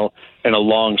volatile and a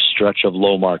long stretch of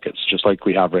low markets, just like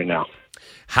we have right now.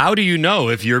 How do you know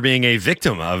if you're being a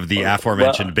victim of the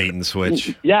aforementioned bait and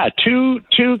switch? Yeah, two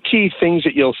key things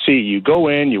that you'll see. You go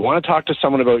in, you want to talk to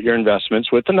someone about your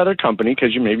investments with another company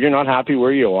because maybe you're not happy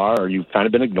where you are or you've kind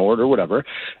of been ignored or whatever.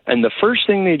 And the first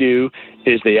thing they do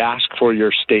is they ask for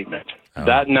your statement.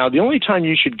 Now, the only time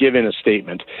you should give in a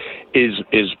statement is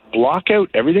block out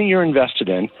everything you're invested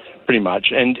in, pretty much,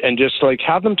 and just like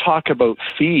have them talk about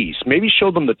fees. Maybe show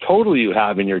them the total you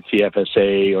have in your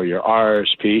TFSA or your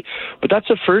RSP. But that's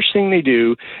the first thing they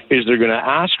do is they're going to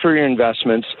ask for your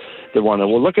investments. They want to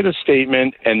look at a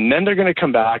statement, and then they're going to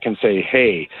come back and say,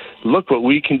 hey, look what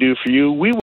we can do for you.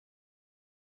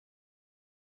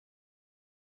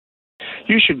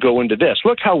 You should go into this.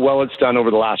 Look how well it's done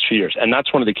over the last few years. And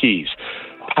that's one of the keys.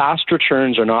 Past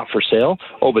returns are not for sale.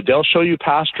 Oh, but they'll show you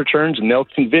past returns, and they'll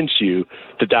convince you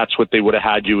that that's what they would have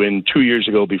had you in 2 years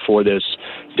ago before this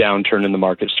downturn in the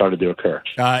market started to occur.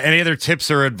 Any other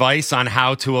tips or advice on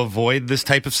how to avoid this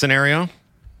type of scenario?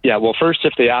 Yeah, well, first,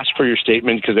 if they ask for your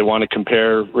statement because they want to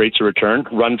compare rates of return,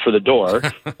 run for the door.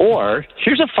 Or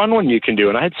here's a fun one you can do,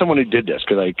 and I had someone who did this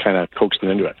because I kind of coaxed them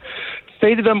into it.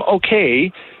 Say to them,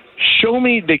 okay, show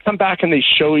me, they come back and they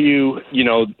show you,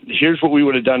 here's what we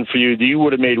would have done for you. You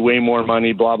would have made way more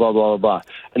money, blah, blah, blah, blah.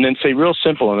 And then say real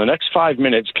simple, in the next 5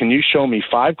 minutes, can you show me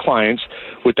 5 clients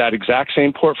with that exact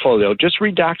same portfolio? Just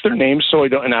redact their names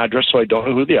and address so I don't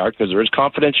know who they are because there is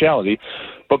confidentiality.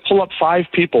 But pull up 5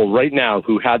 people right now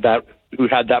who had that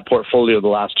portfolio the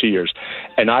last 2 years.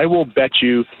 And I will bet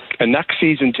you next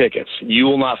season tickets, you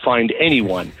will not find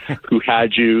anyone who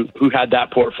had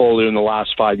that portfolio in the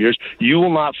last 5 years. You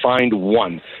will not find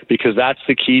one, because that's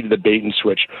the key to the bait and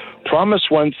switch. Promise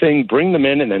one thing, bring them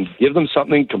in, and then give them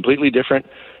something completely different.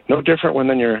 No different when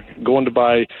then you're going to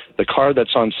buy the car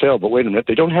that's on sale. But wait a minute,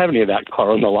 they don't have any of that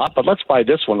car on the lot, but let's buy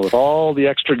this one with all the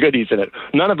extra goodies in it.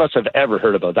 None of us have ever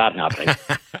heard about that happening.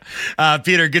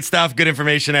 Peter, good stuff, good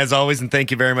information as always, and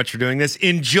thank you very much for doing this.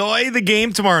 Enjoy the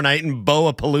game tomorrow night in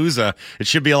Bo-A-Palooza. It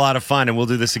should be a lot of fun, and we'll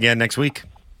do this again next week.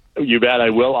 You bet I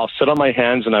will. I'll sit on my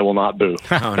hands and I will not boo.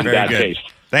 Oh, very good. Taste.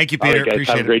 Thank you, Peter. Right, guys,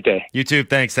 appreciate have a great day. You too.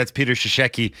 Thanks. That's Peter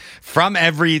Shishecki from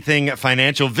Everything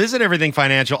Financial. Visit Everything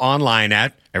Financial online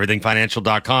at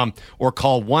everythingfinancial.com or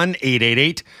call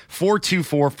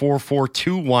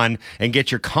 1-888-424-4421 and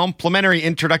get your complimentary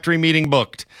introductory meeting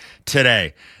booked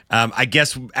today. I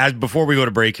guess before we go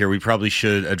to break here, we probably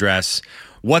should address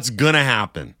what's going to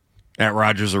happen at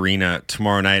Rogers Arena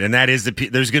tomorrow night, and that is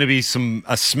there's going to be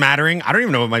a smattering. I don't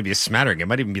even know if it might be a smattering. It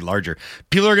might even be larger.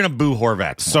 People are going to boo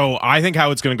Horvat tomorrow. So I think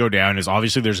how it's going to go down is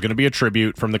obviously there's going to be a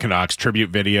tribute from the Canucks, tribute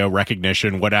video,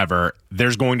 recognition, whatever.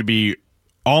 There's going to be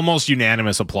almost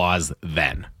unanimous applause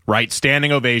then, right?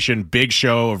 Standing ovation, big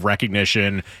show of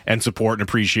recognition and support and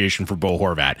appreciation for Bo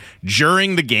Horvat.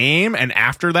 During the game and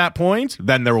after that point,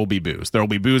 then there will be boos. There will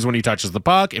be boos when he touches the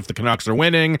puck. If the Canucks are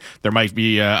winning, there might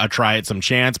be a try at some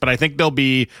chance, but I think there'll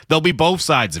be both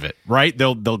sides of it, right?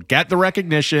 They'll get the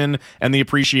recognition and the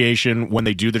appreciation when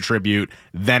they do the tribute.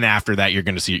 Then after that, you're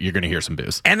going to hear some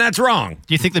boos. And that's wrong.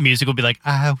 Do you think the music will be like,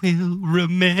 I will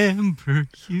remember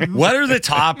you? What are the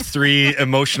top 3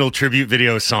 emotional tribute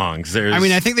video songs?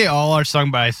 I think they all are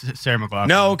sung by Sarah McLachlan.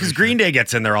 No, because Green Day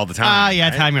gets in there all the time. Yeah,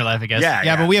 right? Time Your Life, I guess.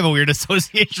 Yeah, but we have a weird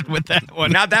association with that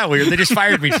one. Not that weird. They just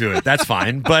fired me to it. That's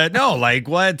fine. But no,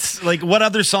 what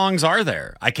other songs are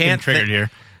there? I can't triggered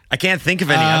here. I can't think of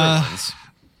any other ones.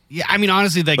 Yeah,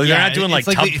 honestly, they're not doing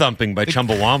Tub Thumping by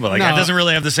Chumbawamba. That doesn't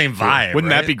really have the same vibe.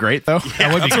 Wouldn't that be great, though?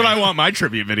 Yeah, that's what I want my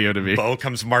tribute video to be. Bo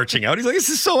comes marching out. He's like, this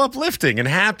is so uplifting and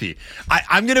happy.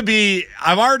 I'm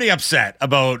already upset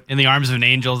about In the Arms of an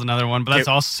Angel is another one, but that's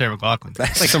also Sarah McLachlan.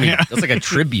 That's like a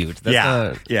tribute.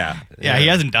 That's yeah, he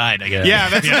hasn't died, I guess. Yeah,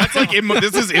 that's like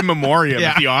this is in memoriam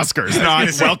at the Oscars, not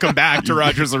welcome back to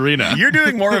Rogers Arena. You're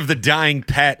doing more of the dying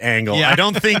pet angle. Yeah. I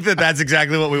don't think that's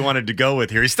exactly what we wanted to go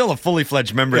with here. He's still a fully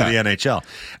fledged member of the NHL.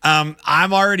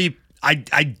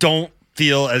 I don't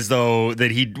feel as though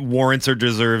that he warrants or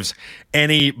deserves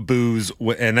any booze,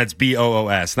 and that's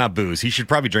BOOS, not booze. He should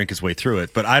probably drink his way through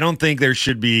it, but I don't think there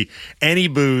should be any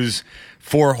booze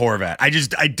for Horvat.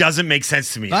 It doesn't make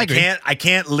sense to me. I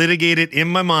can't litigate it in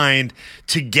my mind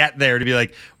to get there to be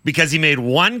like, because he made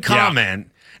one comment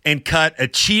and cut a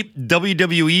cheap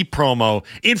WWE promo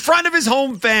in front of his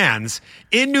home fans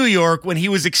in New York when he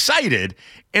was excited.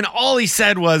 And all he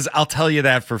said was, I'll tell you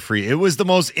that for free. It was the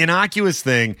most innocuous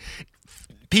thing.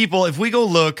 People, if we go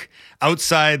look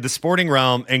outside the sporting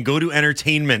realm and go to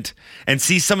entertainment and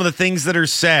see some of the things that are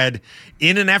said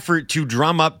in an effort to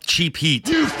drum up cheap heat.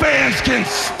 You fans can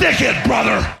stick it,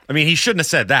 brother. I mean, he shouldn't have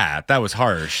said that. That was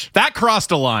harsh. That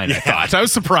crossed a line, I thought. I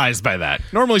was surprised by that.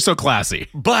 Normally so classy.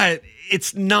 But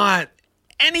it's not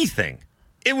anything.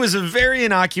 It was a very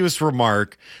innocuous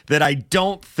remark that I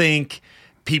don't think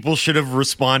people should have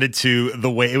responded to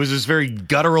the way. It was this very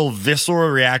guttural, visceral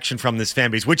reaction from this fan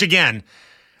base, which again,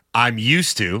 I'm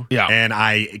used to, and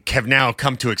I have now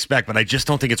come to expect, but I just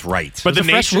don't think it's right. But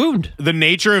the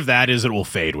nature of that is it will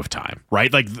fade with time,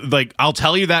 right? Like I'll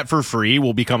tell you that for free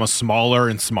will become a smaller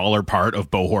and smaller part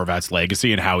of Bo Horvat's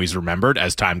legacy and how he's remembered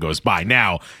as time goes by.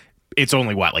 Now, it's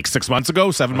only 6 months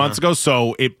ago, 7 months ago,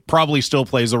 so it probably still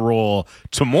plays a role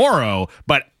tomorrow,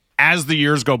 but as the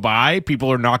years go by,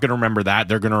 people are not going to remember that.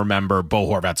 They're going to remember Bo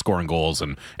Horvat scoring goals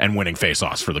and winning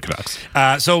faceoffs for the Canucks.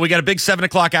 So we got a big 7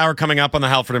 o'clock hour coming up on the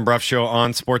Halford and Bruff Show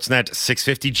on Sportsnet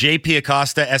 650. JP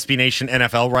Acosta, SB Nation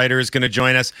NFL writer, is going to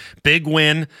join us. Big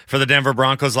win for the Denver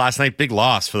Broncos last night. Big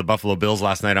loss for the Buffalo Bills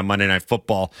last night on Monday Night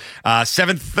Football.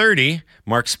 7:30,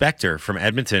 Mark Spector from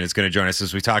Edmonton is going to join us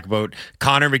as we talk about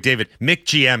Connor McDavid. Mick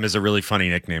GM is a really funny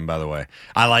nickname, by the way.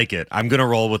 I like it. I'm going to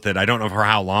roll with it. I don't know for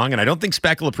how long, and I don't think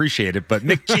Spec will appreciate it, but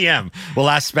Mick GM will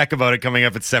ask Spec about it coming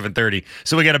up at 7:30.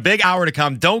 So we got a big hour to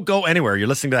come. Don't go anywhere. You're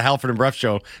listening to the Halford and Bruff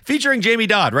Show featuring Jamie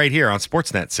Dodd right here on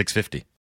Sportsnet 650.